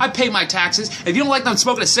job. I pay my taxes. If you don't like them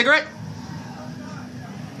smoking a cigarette,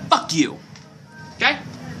 fuck you. Okay?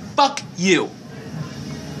 Fuck you.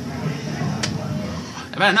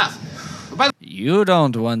 I've had enough. You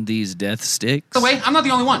don't want these death sticks. By the way, I'm not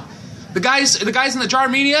the only one. The guys in the jar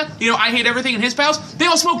media, I hate everything and his pals, they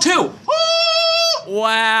all smoke too.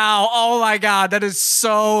 Wow. Oh my God. That is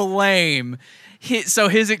so lame. So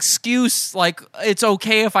his excuse, like, it's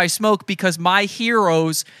okay if I smoke because my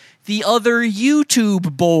heroes, the other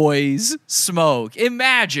YouTube boys, smoke.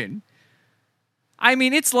 Imagine. I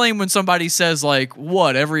mean, it's lame when somebody says, like,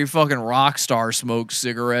 what, every fucking rock star smokes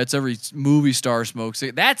cigarettes, every movie star smokes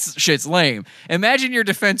cigarettes. That shit's lame. Imagine your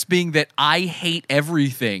defense being that I hate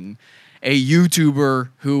everything. A YouTuber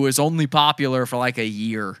who is only popular for like a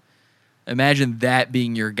year. Imagine that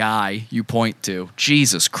being your guy you point to.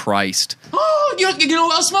 Jesus Christ. Oh, you know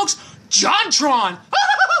who else smokes? JonTron.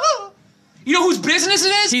 You know whose business it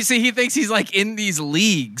is? He thinks he's like in these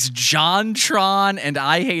leagues. JonTron and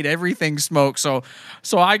I Hate Everything smoke, so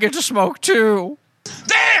I get to smoke too.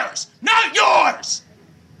 Theirs, not yours.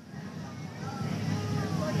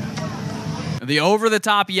 The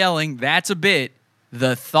over-the-top yelling, that's a bit.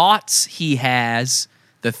 The thoughts he has,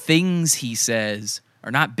 the things he says,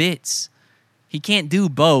 are not bits. He can't do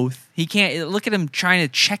both. He can't. Look at him trying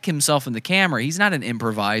to check himself in the camera. He's not an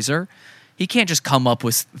improviser. He can't just come up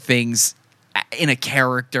with things in a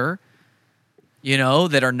character,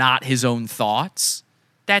 that are not his own thoughts.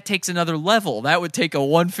 That takes another level. That would take a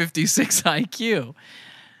 156 IQ.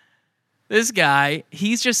 This guy,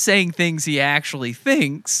 he's just saying things he actually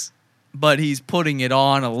thinks, but he's putting it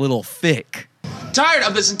on a little thick. Tired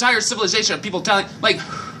of this entire civilization of people telling,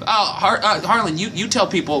 Harlan, you tell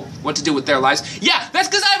people what to do with their lives. Yeah, that's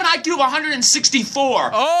because I have an IQ of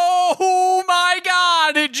 164. Oh my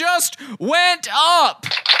God, it just went up.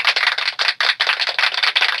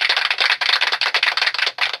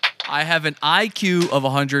 I have an IQ of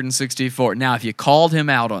 164. Now, if you called him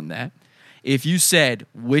out on that, if you said,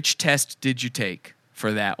 which test did you take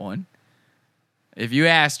for that one? If you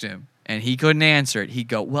asked him and he couldn't answer it, he'd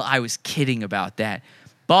go, well, I was kidding about that.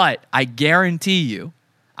 But I guarantee you,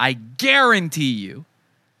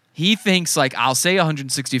 he thinks I'll say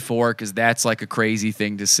 164 because that's a crazy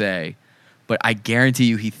thing to say. But I guarantee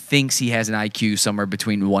you he thinks he has an IQ somewhere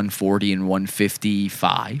between 140 and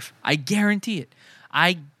 155. I guarantee it.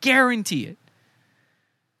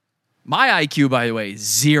 My IQ, by the way, is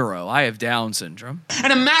 0. I have Down syndrome.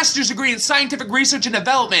 And a master's degree in scientific research and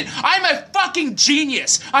development. I'm a fucking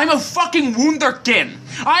genius. I'm a fucking wunderkind.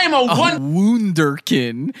 I am a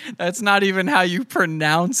wunderkind? That's not even how you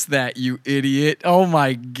pronounce that, you idiot. Oh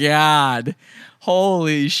my God.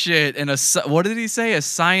 Holy shit. And what did he say? A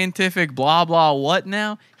scientific blah, blah, what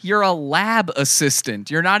now? You're a lab assistant.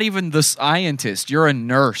 You're not even the scientist. You're a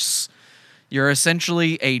nurse. You're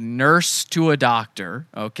essentially a nurse to a doctor,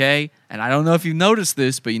 okay? And I don't know if you noticed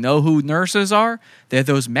this, but you know who nurses are? They're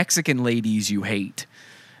those Mexican ladies you hate.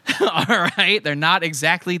 All right? They're not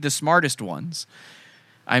exactly the smartest ones.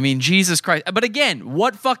 I mean, Jesus Christ. But again,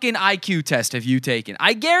 what fucking IQ test have you taken?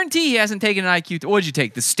 I guarantee he hasn't taken an IQ test. What did you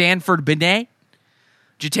take? The Stanford Binet?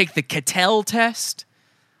 Did you take the Cattell test?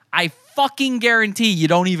 I fucking guarantee you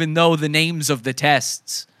don't even know the names of the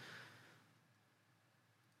tests.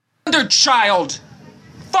 Child.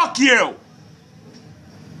 Fuck you.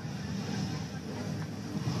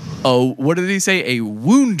 Oh, what did he say? A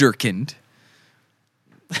wunderkind?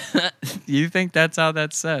 You think that's how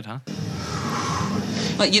that's said, huh?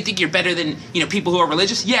 Well, you think you're better than, people who are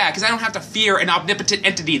religious? Yeah, because I don't have to fear an omnipotent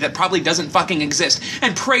entity that probably doesn't fucking exist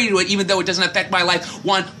and pray to it even though it doesn't affect my life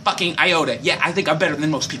one fucking iota. Yeah, I think I'm better than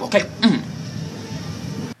most people, okay?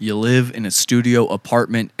 You live in a studio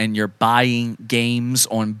apartment and you're buying games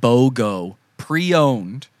on BOGO,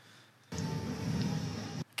 pre-owned.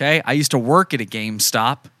 Okay, I used to work at a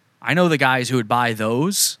GameStop. I know the guys who would buy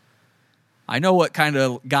those. I know what kind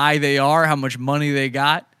of guy they are, how much money they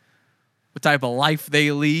got, what type of life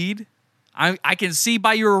they lead. I can see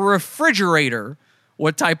by your refrigerator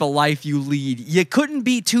what type of life you lead. You couldn't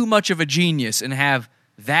be too much of a genius and have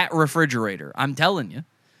that refrigerator. I'm telling you.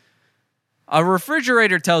 A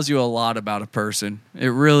refrigerator tells you a lot about a person. It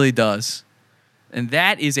really does. And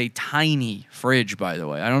that is a tiny fridge, by the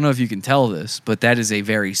way. I don't know if you can tell this, but that is a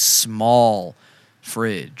very small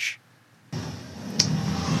fridge.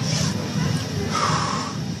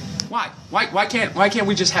 Why? Why can't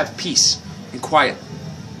we just have peace and quiet?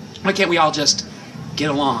 Why can't we all just get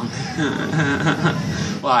along?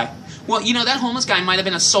 Why? Well, that homeless guy might have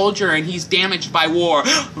been a soldier and he's damaged by war.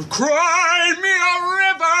 Cry me a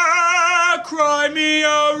river, cry me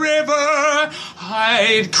a river.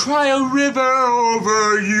 I'd cry a river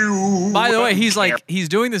over you. By the way, he's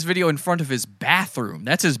doing this video in front of his bathroom.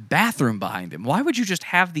 That's his bathroom behind him. Why would you just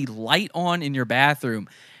have the light on in your bathroom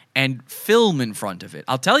and film in front of it?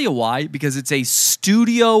 I'll tell you why. Because it's a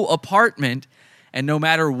studio apartment, and no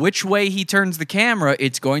matter which way he turns the camera,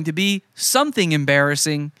 it's going to be something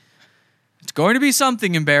embarrassing. It's going to be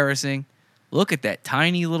something embarrassing. Look at that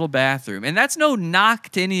tiny little bathroom. And that's no knock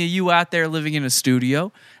to any of you out there living in a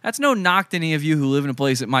studio. That's no knock to any of you who live in a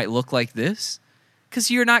place that might look like this. Because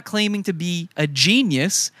you're not claiming to be a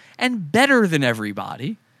genius and better than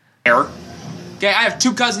everybody. Okay, I have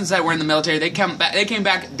 2 cousins that were in the military. They came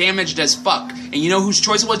back damaged as fuck. And you know whose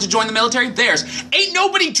choice it was to join the military? Theirs. Ain't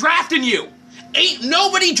nobody drafting you. Ain't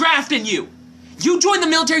nobody drafting you. You join the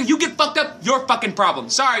military, you get fucked up, your fucking problem.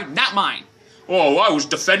 Sorry, not mine. Oh, I was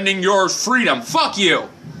defending your freedom. Fuck you.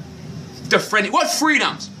 Defending what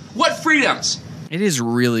freedoms? What freedoms? It is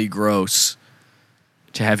really gross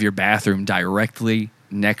to have your bathroom directly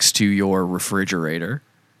next to your refrigerator.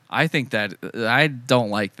 I don't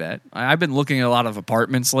like that. I've been looking at a lot of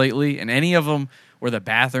apartments lately, and any of them where the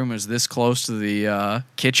bathroom is this close to the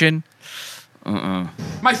kitchen,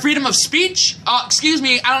 My freedom of speech? Excuse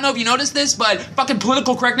me, I don't know if you noticed this, but fucking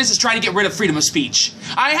political correctness is trying to get rid of freedom of speech.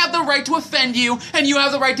 I have the right to offend you, and you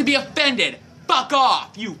have the right to be offended. Fuck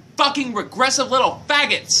off, you fucking regressive little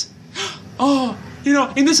faggots. Oh, you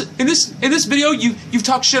know, in this video, you've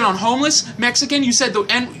talked shit on homeless, Mexican. You said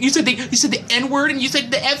the N word, and you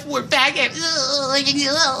said the F word, faggot. Lady,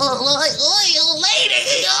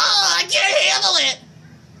 I can't handle it.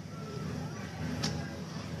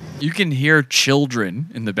 You can hear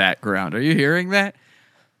children in the background. Are you hearing that?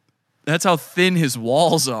 That's how thin his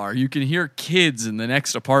walls are. You can hear kids in the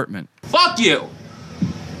next apartment. Fuck you.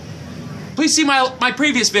 Please see my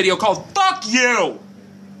previous video called "Fuck You."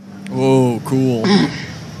 Oh, cool.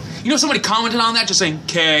 You know, somebody commented on that just saying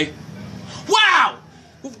 "K." Wow,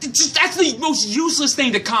 that's the most useless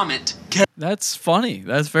thing to comment. K. That's funny.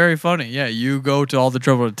 That's very funny. Yeah, you go to all the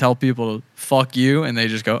trouble to tell people to fuck you, and they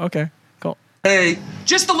just go, okay, cool. Hey,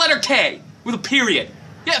 just the letter K with a period.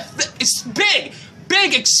 Yeah, it's big,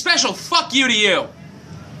 special fuck you to you.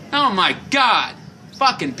 Oh my God,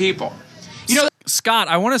 fucking people. You know, Scott,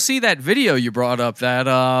 I want to see that video you brought up,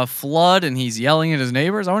 that flood, and he's yelling at his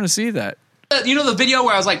neighbors. I want to see that. You know the video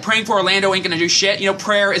where I was like, praying for Orlando ain't gonna do shit? You know,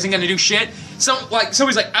 prayer isn't gonna do shit?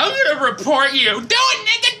 Somebody's like, I'm gonna report you. Do it,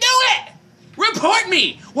 nigga, do it! Report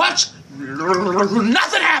me! Watch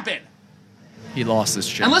nothing happen! He lost his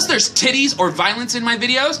shit. Unless there's titties or violence in my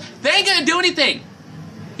videos, they ain't gonna do anything.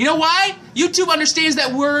 You know why? YouTube understands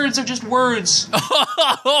that words are just words.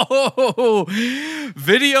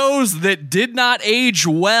 Videos that did not age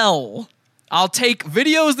well. I'll take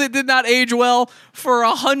videos that did not age well for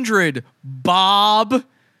 100, Bob.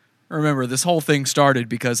 Remember, this whole thing started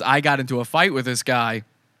because I got into a fight with this guy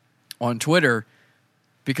on Twitter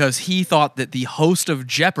because he thought that the host of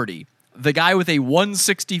Jeopardy, the guy with a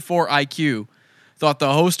 164 IQ, thought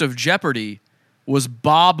the host of Jeopardy was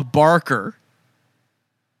Bob Barker.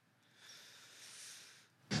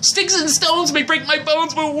 Sticks and stones may break my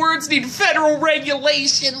bones, but words need federal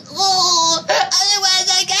regulation. Oh, otherwise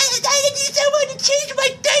I need someone to change my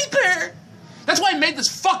diaper. That's why I made this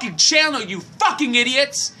fucking channel, you fucking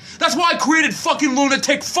idiots. That's why I created fucking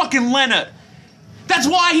lunatic fucking Leonard. That's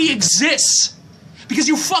why he exists. Because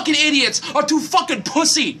you fucking idiots are too fucking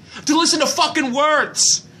pussy to listen to fucking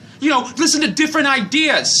words. You know, listen to different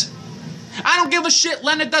ideas. I don't give a shit.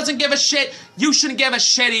 Leonard doesn't give a shit. You shouldn't give a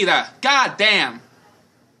shit either. God damn.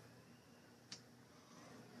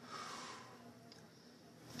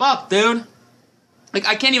 Fuck, dude. Like,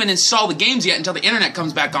 I can't even install the games yet until the internet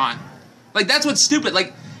comes back on. Like, that's what's stupid.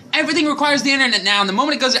 Like, everything requires the internet now, and the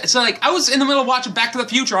moment it goes... So, like, I was in the middle of watching Back to the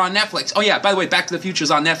Future on Netflix. Oh, yeah, by the way, Back to the Future's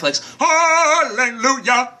on Netflix.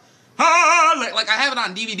 Hallelujah! Hallelujah! Like, I have it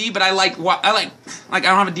on DVD, but I don't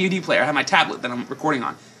have a DVD player. I have my tablet that I'm recording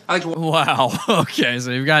on. I like to... Wow. Okay, so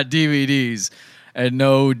you've got DVDs and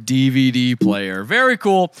no DVD player. Very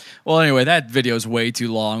cool. Well, anyway, that video's way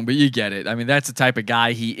too long, but you get it. I mean, that's the type of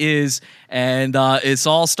guy he is, and it's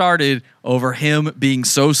all started over him being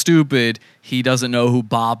so stupid he doesn't know who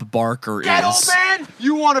Bob Barker is. That old man?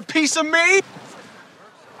 You want a piece of me?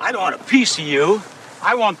 I don't want a piece of you.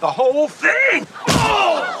 I want the whole thing.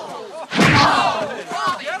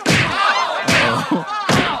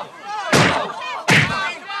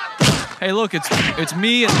 Hey, look, it's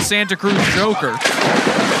me and the Santa Cruz Joker.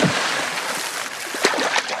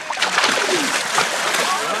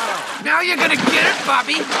 Now you're gonna get it,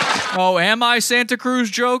 Bobby. Oh, am I Santa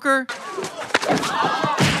Cruz Joker?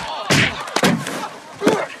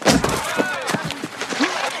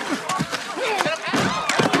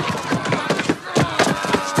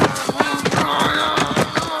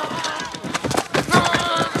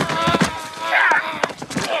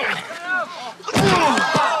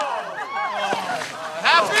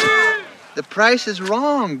 The price is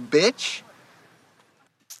wrong, bitch.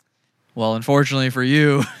 Well, unfortunately for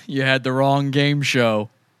you, you had the wrong game show.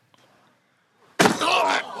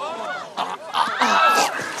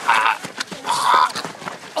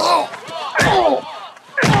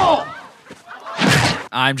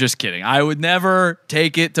 I'm just kidding. I would never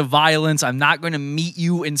take it to violence. I'm not going to meet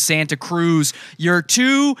you in Santa Cruz. You're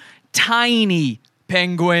too tiny,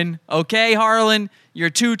 Penguin. Okay, Harlan? You're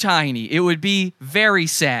too tiny. It would be very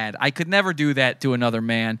sad. I could never do that to another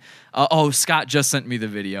man. Scott just sent me the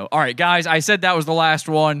video. All right, guys, I said that was the last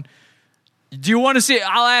one. Do you want to see...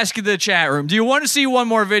 I'll ask you in the chat room. Do you want to see one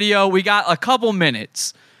more video? We got a couple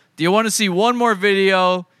minutes. Do you want to see one more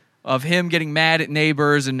video of him getting mad at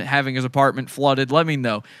neighbors and having his apartment flooded? Let me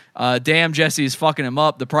know. Damn, Jesse is fucking him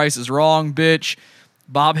up. The price is wrong, bitch.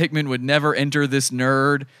 Bob Hickman would never enter this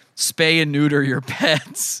nerd. Spay and neuter your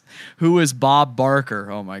pets. Who is Bob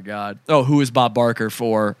Barker? Oh, my God. Oh, who is Bob Barker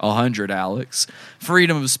for 100, Alex?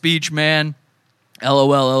 Freedom of speech, man. LOL,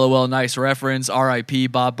 LOL, nice reference. R.I.P.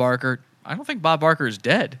 Bob Barker. I don't think Bob Barker is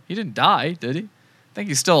dead. He didn't die, did he? I think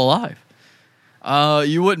he's still alive.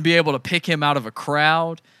 You wouldn't be able to pick him out of a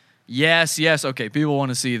crowd. Yes. Okay, people want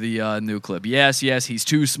to see the new clip. Yes, he's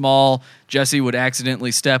too small. Jesse would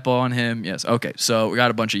accidentally step on him. Yes, okay, so we got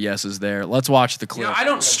a bunch of yeses there. Let's watch the clip. You know, I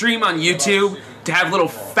don't stream on YouTube to have little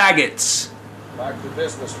faggots Back to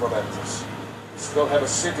business, Romantis. Still have a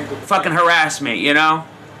city to fucking harass me, you know?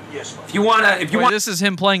 Yes, If you want... This is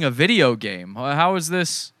him playing a video game. How is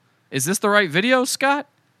this? Is this the right video, Scott?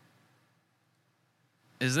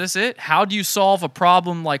 Is this it? How do you solve a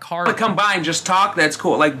problem like hard? To come by and just talk, that's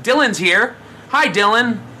cool. Like, Dylan's here. Hi,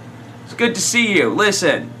 Dylan. It's good to see you.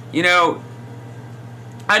 Listen, you know,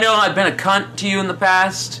 I know I've been a cunt to you in the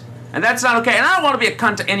past, and that's not okay. And I don't want to be a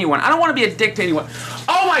cunt to anyone. I don't want to be a dick to anyone.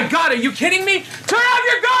 Oh my God, are you kidding me? Turn off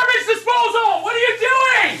your garbage disposal! What are you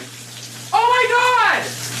doing? Oh my God!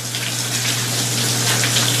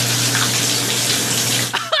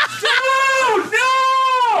 Dude,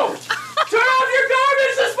 no! Turn off your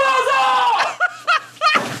garbage disposal!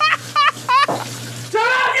 Turn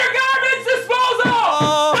off your garbage disposal!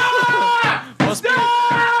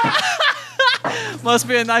 Must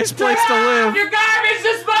be a nice place to Turn live. off your garbage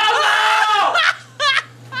disposal!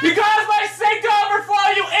 You caused my sink to overflow,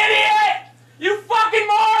 you idiot! You fucking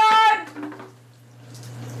moron!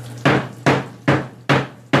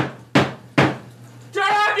 Turn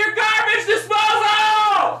off your garbage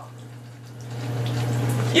disposal!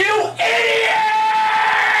 You idiot!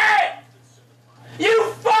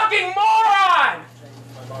 You fucking moron!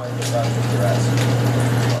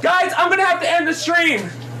 Guys, I'm gonna have to end the stream.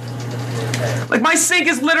 Like, my sink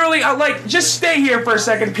is literally, just stay here for a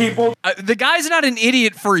second, people. The guy's not an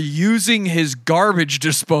idiot for using his garbage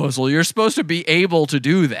disposal. You're supposed to be able to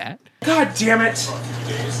do that. God damn it.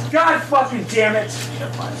 God fucking damn it.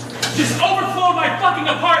 Just overflowed my fucking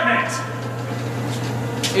apartment.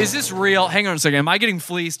 Is this real? Hang on a second. Am I getting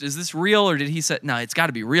fleeced? Is this real, or did he say... No, it's got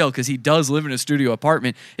to be real, because he does live in a studio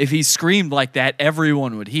apartment. If he screamed like that,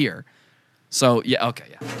 everyone would hear. So, yeah, okay,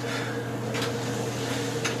 yeah.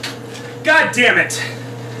 God damn it.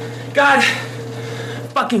 God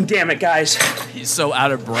fucking damn it, guys. He's so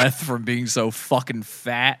out of breath from being so fucking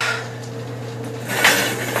fat.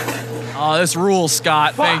 Oh, this rules,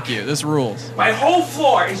 Scott. Fuck. Thank you. This rules. My whole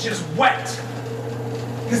floor is just wet.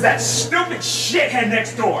 Because that stupid shithead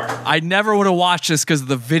next door. I never would have watched this because of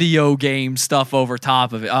the video game stuff over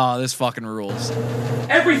top of it. Oh, this fucking rules.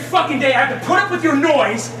 Every fucking day I have to put up with your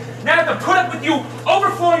noise. Now I have to put up with you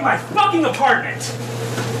overflowing my fucking apartment.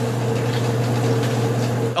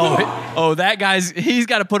 Oh, that guy's... He's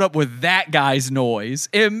got to put up with that guy's noise.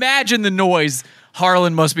 Imagine the noise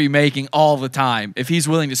Harlan must be making all the time if he's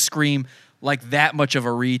willing to scream like that much of a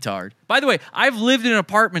retard. By the way, I've lived in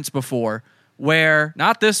apartments before where...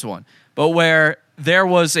 Not this one, but where there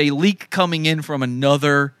was a leak coming in from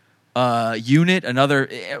another unit,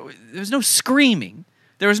 there was no screaming.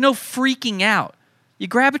 There was no freaking out. You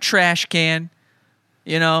grab a trash can,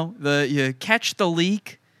 you catch the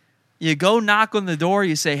leak, you go knock on the door,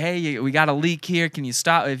 you say, hey, we got a leak here, can you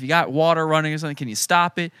stop? If you got water running or something, can you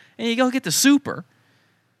stop it? And you go get the super.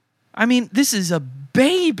 I mean, this is a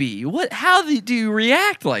baby. How do you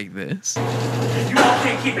react like this? You all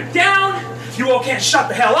can't keep it down. You all can't shut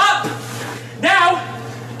the hell up. Now,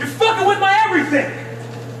 you're fucking with my everything.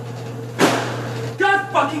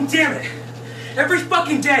 God fucking damn it. Every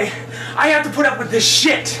fucking day, I have to put up with this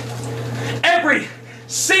shit. Every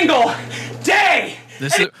single day.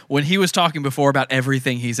 When he was talking before about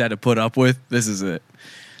everything he's had to put up with, this is it.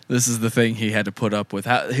 This is the thing he had to put up with.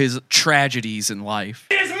 His tragedies in life.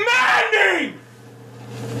 It is maddening!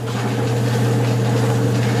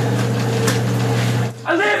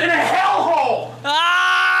 I live in a hellhole!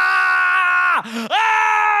 Ah! Ah!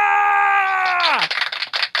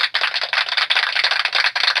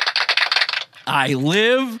 I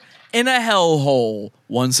live in a hellhole.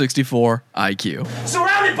 164 IQ.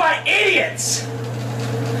 Surrounded by idiots!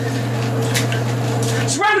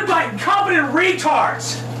 Surrounded by incompetent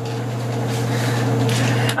retards!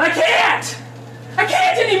 I can't! I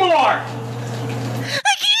can't anymore!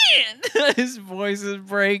 I can't! His voice is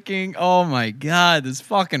breaking. Oh my God, this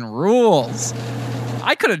fucking rules.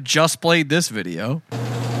 I could have just played this video.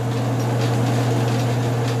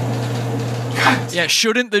 Yeah,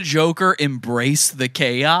 shouldn't the Joker embrace the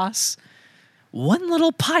chaos? One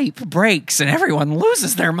little pipe breaks and everyone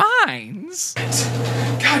loses their minds.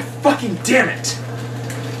 God fucking damn it!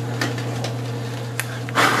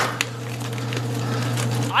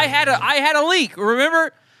 I had a leak.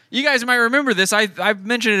 Remember? You guys might remember this. I've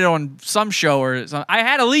mentioned it on some show or something. I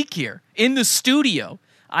had a leak here in the studio.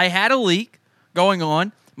 I had a leak going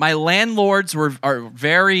on. My landlords are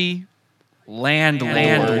very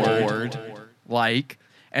landlord like,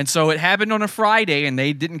 and so it happened on a Friday, and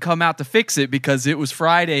they didn't come out to fix it because it was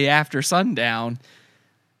Friday after sundown.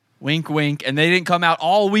 Wink, wink. And they didn't come out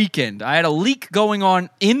all weekend. I had a leak going on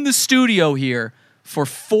in the studio here for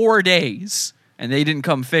 4 days, and they didn't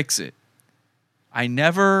come fix it.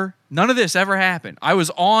 None of this ever happened. I was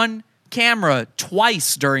on camera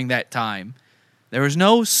twice during that time. There was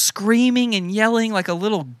no screaming and yelling like a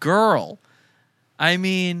little girl. I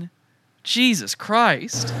mean, Jesus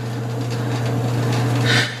Christ.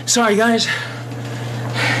 Sorry, guys.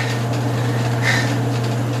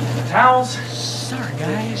 Towels. Sorry,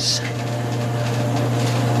 guys.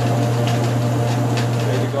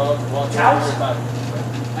 Towels?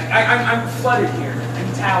 I'm flooded here. I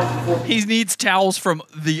need towels before He needs towels from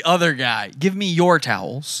the other guy. Give me your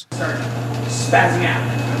towels. start spazzing out.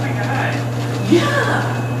 Oh my god.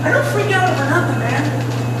 Yeah. I don't freak out over nothing,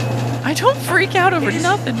 man. I don't freak out over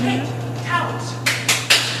nothing, hey, man. towels.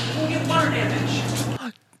 We'll get water damage.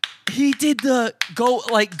 He did the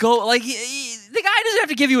the guy doesn't have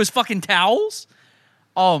to give you his fucking towels.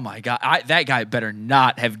 Oh my God. That guy better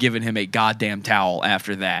not have given him a goddamn towel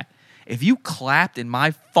after that. If you clapped in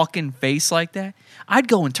my fucking face like that, I'd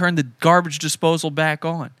go and turn the garbage disposal back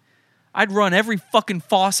on. I'd run every fucking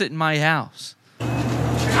faucet in my house.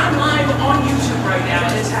 I'm live on YouTube right now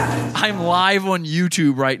and it's happening. I'm live on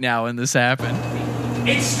YouTube right now and this happened.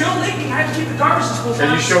 It's still leaking. I have to keep the garbage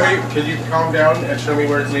disposal on. Can you calm down and show me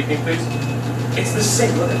where it's leaking, please? It's the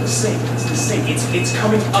sink. Look at the sink. It's the sink. It's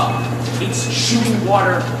coming up. It's shooting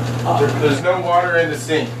water up. There's no water in the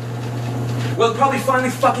sink. Well, it probably finally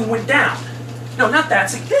fucking went down. No, not that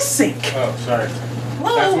sink. This sink. Oh, sorry.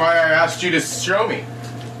 Whoa. That's why I asked you to show me.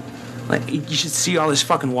 Like, you should see all this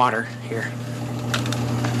fucking water here.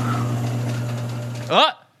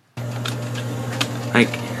 Like,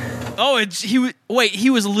 oh, he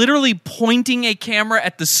was literally pointing a camera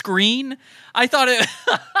at the screen. I thought it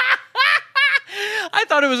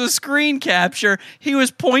was a screen capture. He was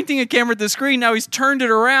pointing a camera at the screen. Now he's turned it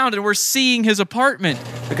around and we're seeing his apartment.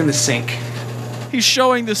 Look in the sink. He's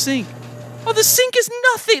showing the sink. Oh, the sink is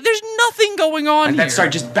nothing. There's nothing going on here. That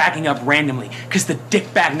started just backing up randomly because the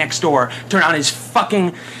dickbag next door turned on his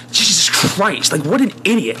fucking... Jesus Christ. Like, what an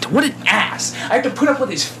idiot. What an ass. I have to put up with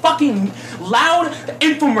his fucking loud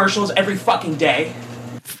infomercials every fucking day.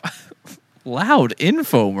 Loud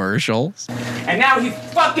infomercials? And now he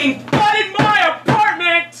fucking flooded my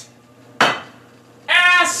apartment!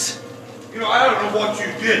 Ass! You know, I don't know what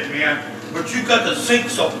you did, man, but you got the sink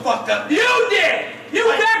so fucked up. You did! You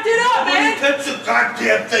backed it up, man! That's a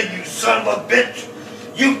goddamn thing, you son of a bitch!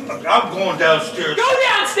 I'm going downstairs. Go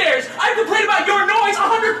downstairs! I've complained about your noise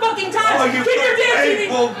 100 fucking times! Oh, you keep your damn TV!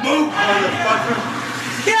 Well, move, motherfucker!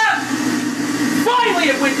 Yeah! Finally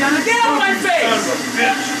it went down! Get out of my face! Son of a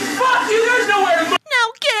bitch! Fuck you! There's nowhere to move! Now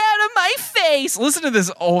get out of my face! Listen to this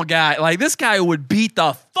old guy. Like, this guy would beat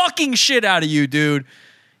the fucking shit out of you, dude.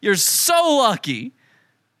 You're so lucky.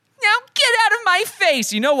 Now get out of my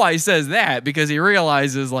face! You know why he says that? Because he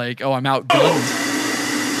realizes, like, oh, I'm outgunned.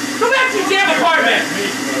 Go back to your damn apartment!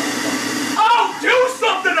 Oh, do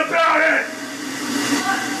something about it!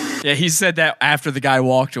 Yeah, he said that after the guy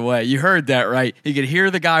walked away. You heard that, right? He could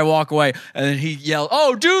hear the guy walk away, and then he yelled,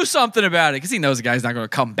 oh, do something about it, because he knows the guy's not going to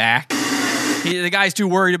come back. The guy's too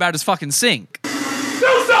worried about his fucking sink. Do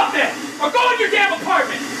something! Or go in your damn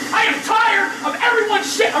apartment! I am tired of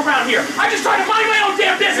everyone's shit around here! I just try to mind my own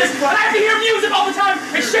damn business, and I have to hear music all the time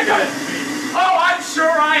and shit coming! Oh, I'm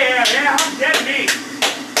sure I am. Yeah, I'm dead meat.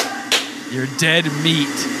 You're dead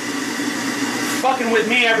meat. Fucking with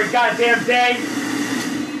me every goddamn day.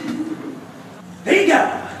 There you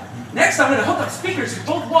go. Next, I'm gonna hook up speakers to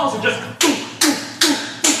both walls and just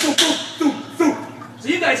so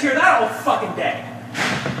you guys hear that all fucking day.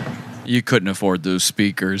 You couldn't afford those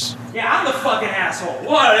speakers. Yeah, I'm the fucking asshole.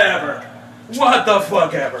 Whatever. What the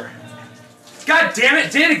fuck ever. God damn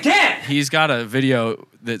it, did it again. He's got a video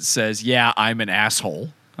that says, yeah, I'm an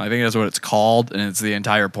asshole. I think that's what it's called, and it's the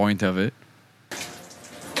entire point of it.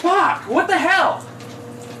 Fuck, what the hell?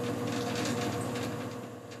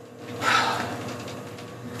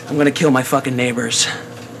 I'm gonna kill my fucking neighbors.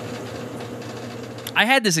 I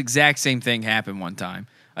had this exact same thing happen one time.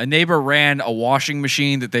 A neighbor ran a washing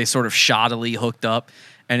machine that they sort of shoddily hooked up,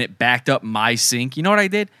 and it backed up my sink. You know what I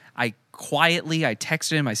did? I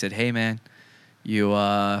texted him. I said, hey, man, you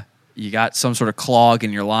got some sort of clog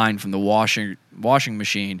in your line from the washing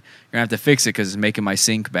machine. You're going to have to fix it because it's making my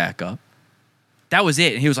sink back up. That was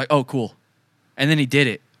it. And he was like, oh, cool. And then he did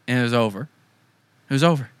it, and it was over. It was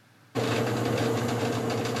over.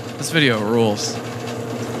 This video rules.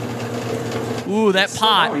 Ooh, that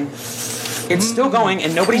pot. It's still going,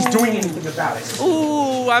 and nobody's doing anything about it.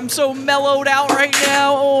 Ooh, I'm so mellowed out right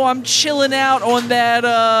now. Oh, I'm chilling out on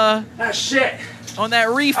that, shit. On that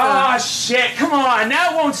reefer. Oh, shit. Come on.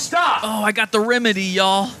 Now it won't stop. Oh, I got the remedy,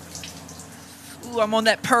 y'all. Ooh, I'm on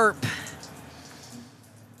that perp.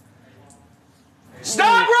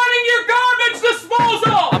 Stop running your garbage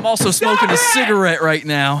disposal! I'm also smoking a cigarette right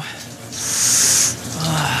now.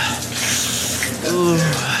 Ooh.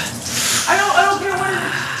 I don't care what it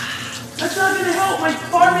is. That's not gonna help. My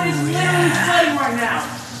apartment is literally sweating right now.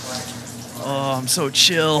 Oh, I'm so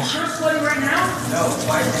chill. You're sweating right now? No,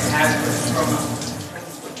 why has this from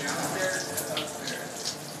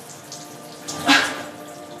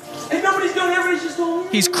And nobody's doing it, everybody's just doing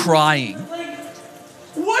it. He's crying.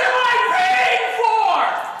 What am I paying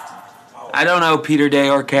for? I don't owe Peter Day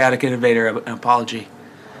or Chaotic Innovator an apology.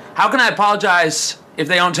 How can I apologize if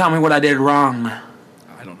they don't tell me what I did wrong?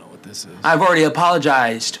 I don't know what this is. I've already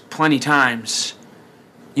apologized plenty times.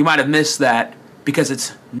 You might have missed that because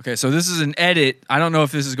it's... Okay, so this is an edit. I don't know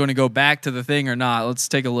if this is going to go back to the thing or not. Let's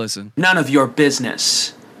take a listen. None of your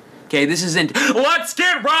business. Okay, this isn't... Let's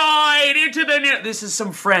get right into the... This is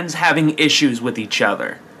some friends having issues with each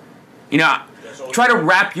other. You know, try to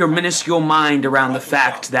wrap your minuscule mind around the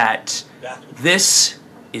fact that this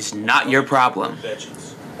is not your problem.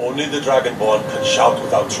 Only the Dragonborn can shout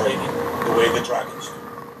without training, the way the dragons do.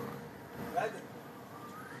 What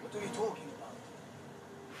are you talking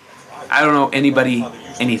about? I don't know anybody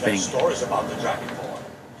anything. Stories about the Dragonborn.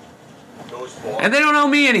 And they don't owe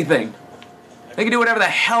me anything. They can do whatever the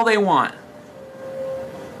hell they want.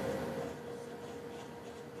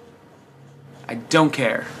 I don't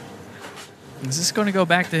care. Is this going to go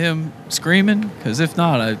back to him screaming? Because if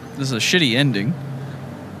not, this is a shitty ending.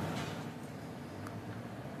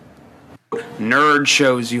 Nerd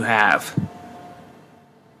shows you have.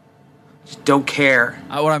 Just don't care.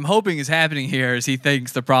 What I'm hoping is happening here is he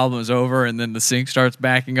thinks the problem is over and then the sink starts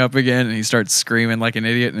backing up again and he starts screaming like an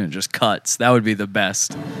idiot and it just cuts. That would be the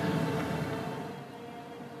best.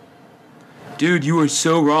 Dude, you are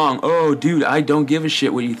so wrong. Oh, dude, I don't give a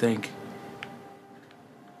shit what you think.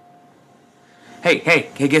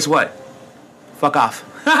 Hey, guess what? Fuck off.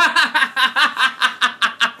 I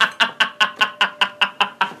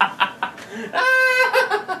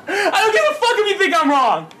don't give a fuck if you think I'm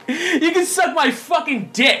wrong. You can suck my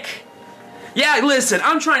fucking dick. Yeah, listen,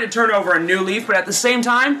 I'm trying to turn over a new leaf, but at the same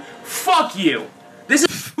time, fuck you. This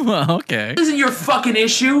is well, okay. This isn't your fucking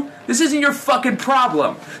issue. This isn't your fucking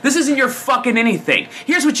problem. This isn't your fucking anything.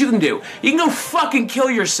 Here's what you can do. You can go fucking kill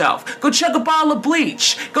yourself. Go chug a bottle of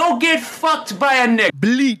bleach. Go get fucked by a nigga.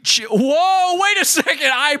 Bleach. Whoa, wait a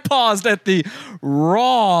second. I paused at the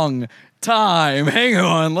wrong time. Hang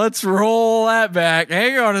on. Let's roll that back.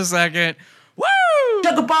 Hang on a second. Woo!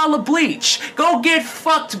 Chug a bottle of bleach. Go get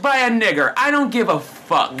fucked by a nigger. I don't give a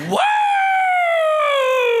fuck. Woo!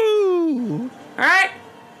 Alright?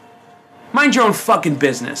 Mind your own fucking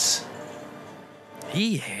business.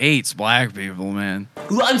 He hates black people, man.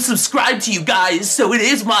 Well, I'm subscribed to you guys, so it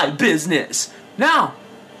is my business. No,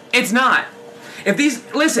 it's not. If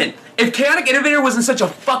Chaotic Innovator wasn't such a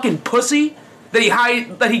fucking pussy that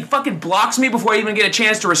he fucking blocks me before I even get a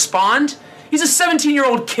chance to respond, he's a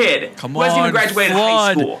 17-year-old kid who hasn't even graduated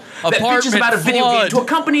high school that bitches about a video game to a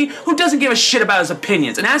company who doesn't give a shit about his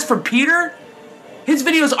opinions. And as for Peter, his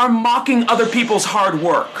videos are mocking other people's hard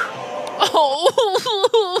work.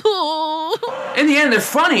 In the end, they're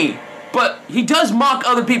funny, but he does mock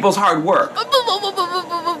other people's hard work.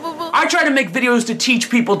 I try to make videos to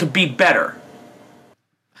teach people to be better.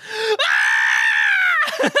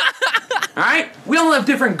 Alright? We all have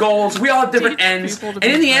different goals, we all have different ends, and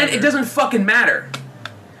in the end, it doesn't fucking matter.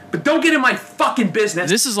 But don't get in my fucking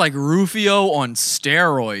business. This is like Rufio on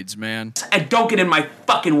steroids, man. And don't get in my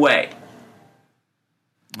fucking way.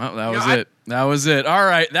 Well, that was it. That was it. All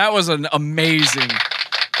right, that was an amazing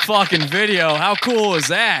fucking video. How cool is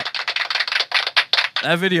that?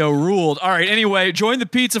 That video ruled. All right, anyway, join the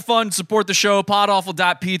Pizza Fund, support the show,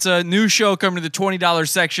 podawful.pizza. New show coming to the $20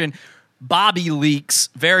 section. Bobby Leaks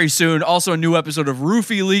very soon. Also a new episode of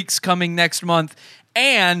Roofie Leaks coming next month.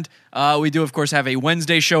 And we do, of course, have a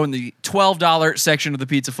Wednesday show in the $12 section of the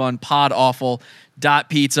Pizza Fund,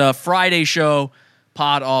 podawful.pizza. Friday show,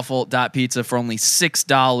 podawful.pizza for only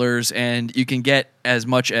 $6, and you can get as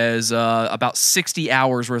much as about 60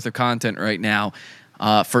 hours worth of content right now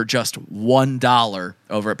for just $1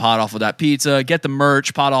 over at podawful.pizza. Get the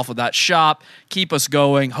merch, podawful.shop. Keep us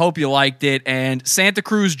going. Hope you liked it. And Santa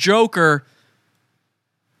Cruz Joker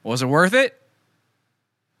Was it worth it?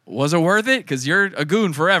 Was it worth it? Because you're a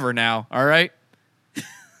goon forever now, all right?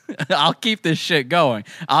 I'll keep this shit going.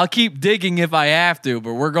 I'll keep digging if I have to,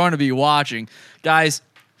 but we're going to be watching. Guys,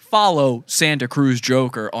 follow Santa Cruz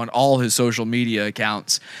Joker on all his social media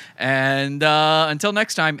accounts. And until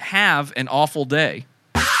next time, have an awful day.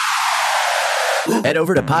 Head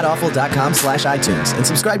over to podawful.com/iTunes and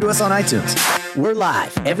subscribe to us on iTunes. We're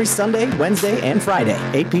live every Sunday, Wednesday, and Friday,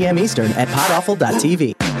 8 p.m. Eastern at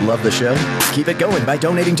podawful.tv. Love the show? Keep it going by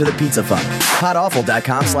donating to the Pizza Fund.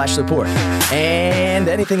 podawful.com/support. And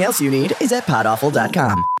anything else you need is at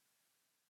podawful.com.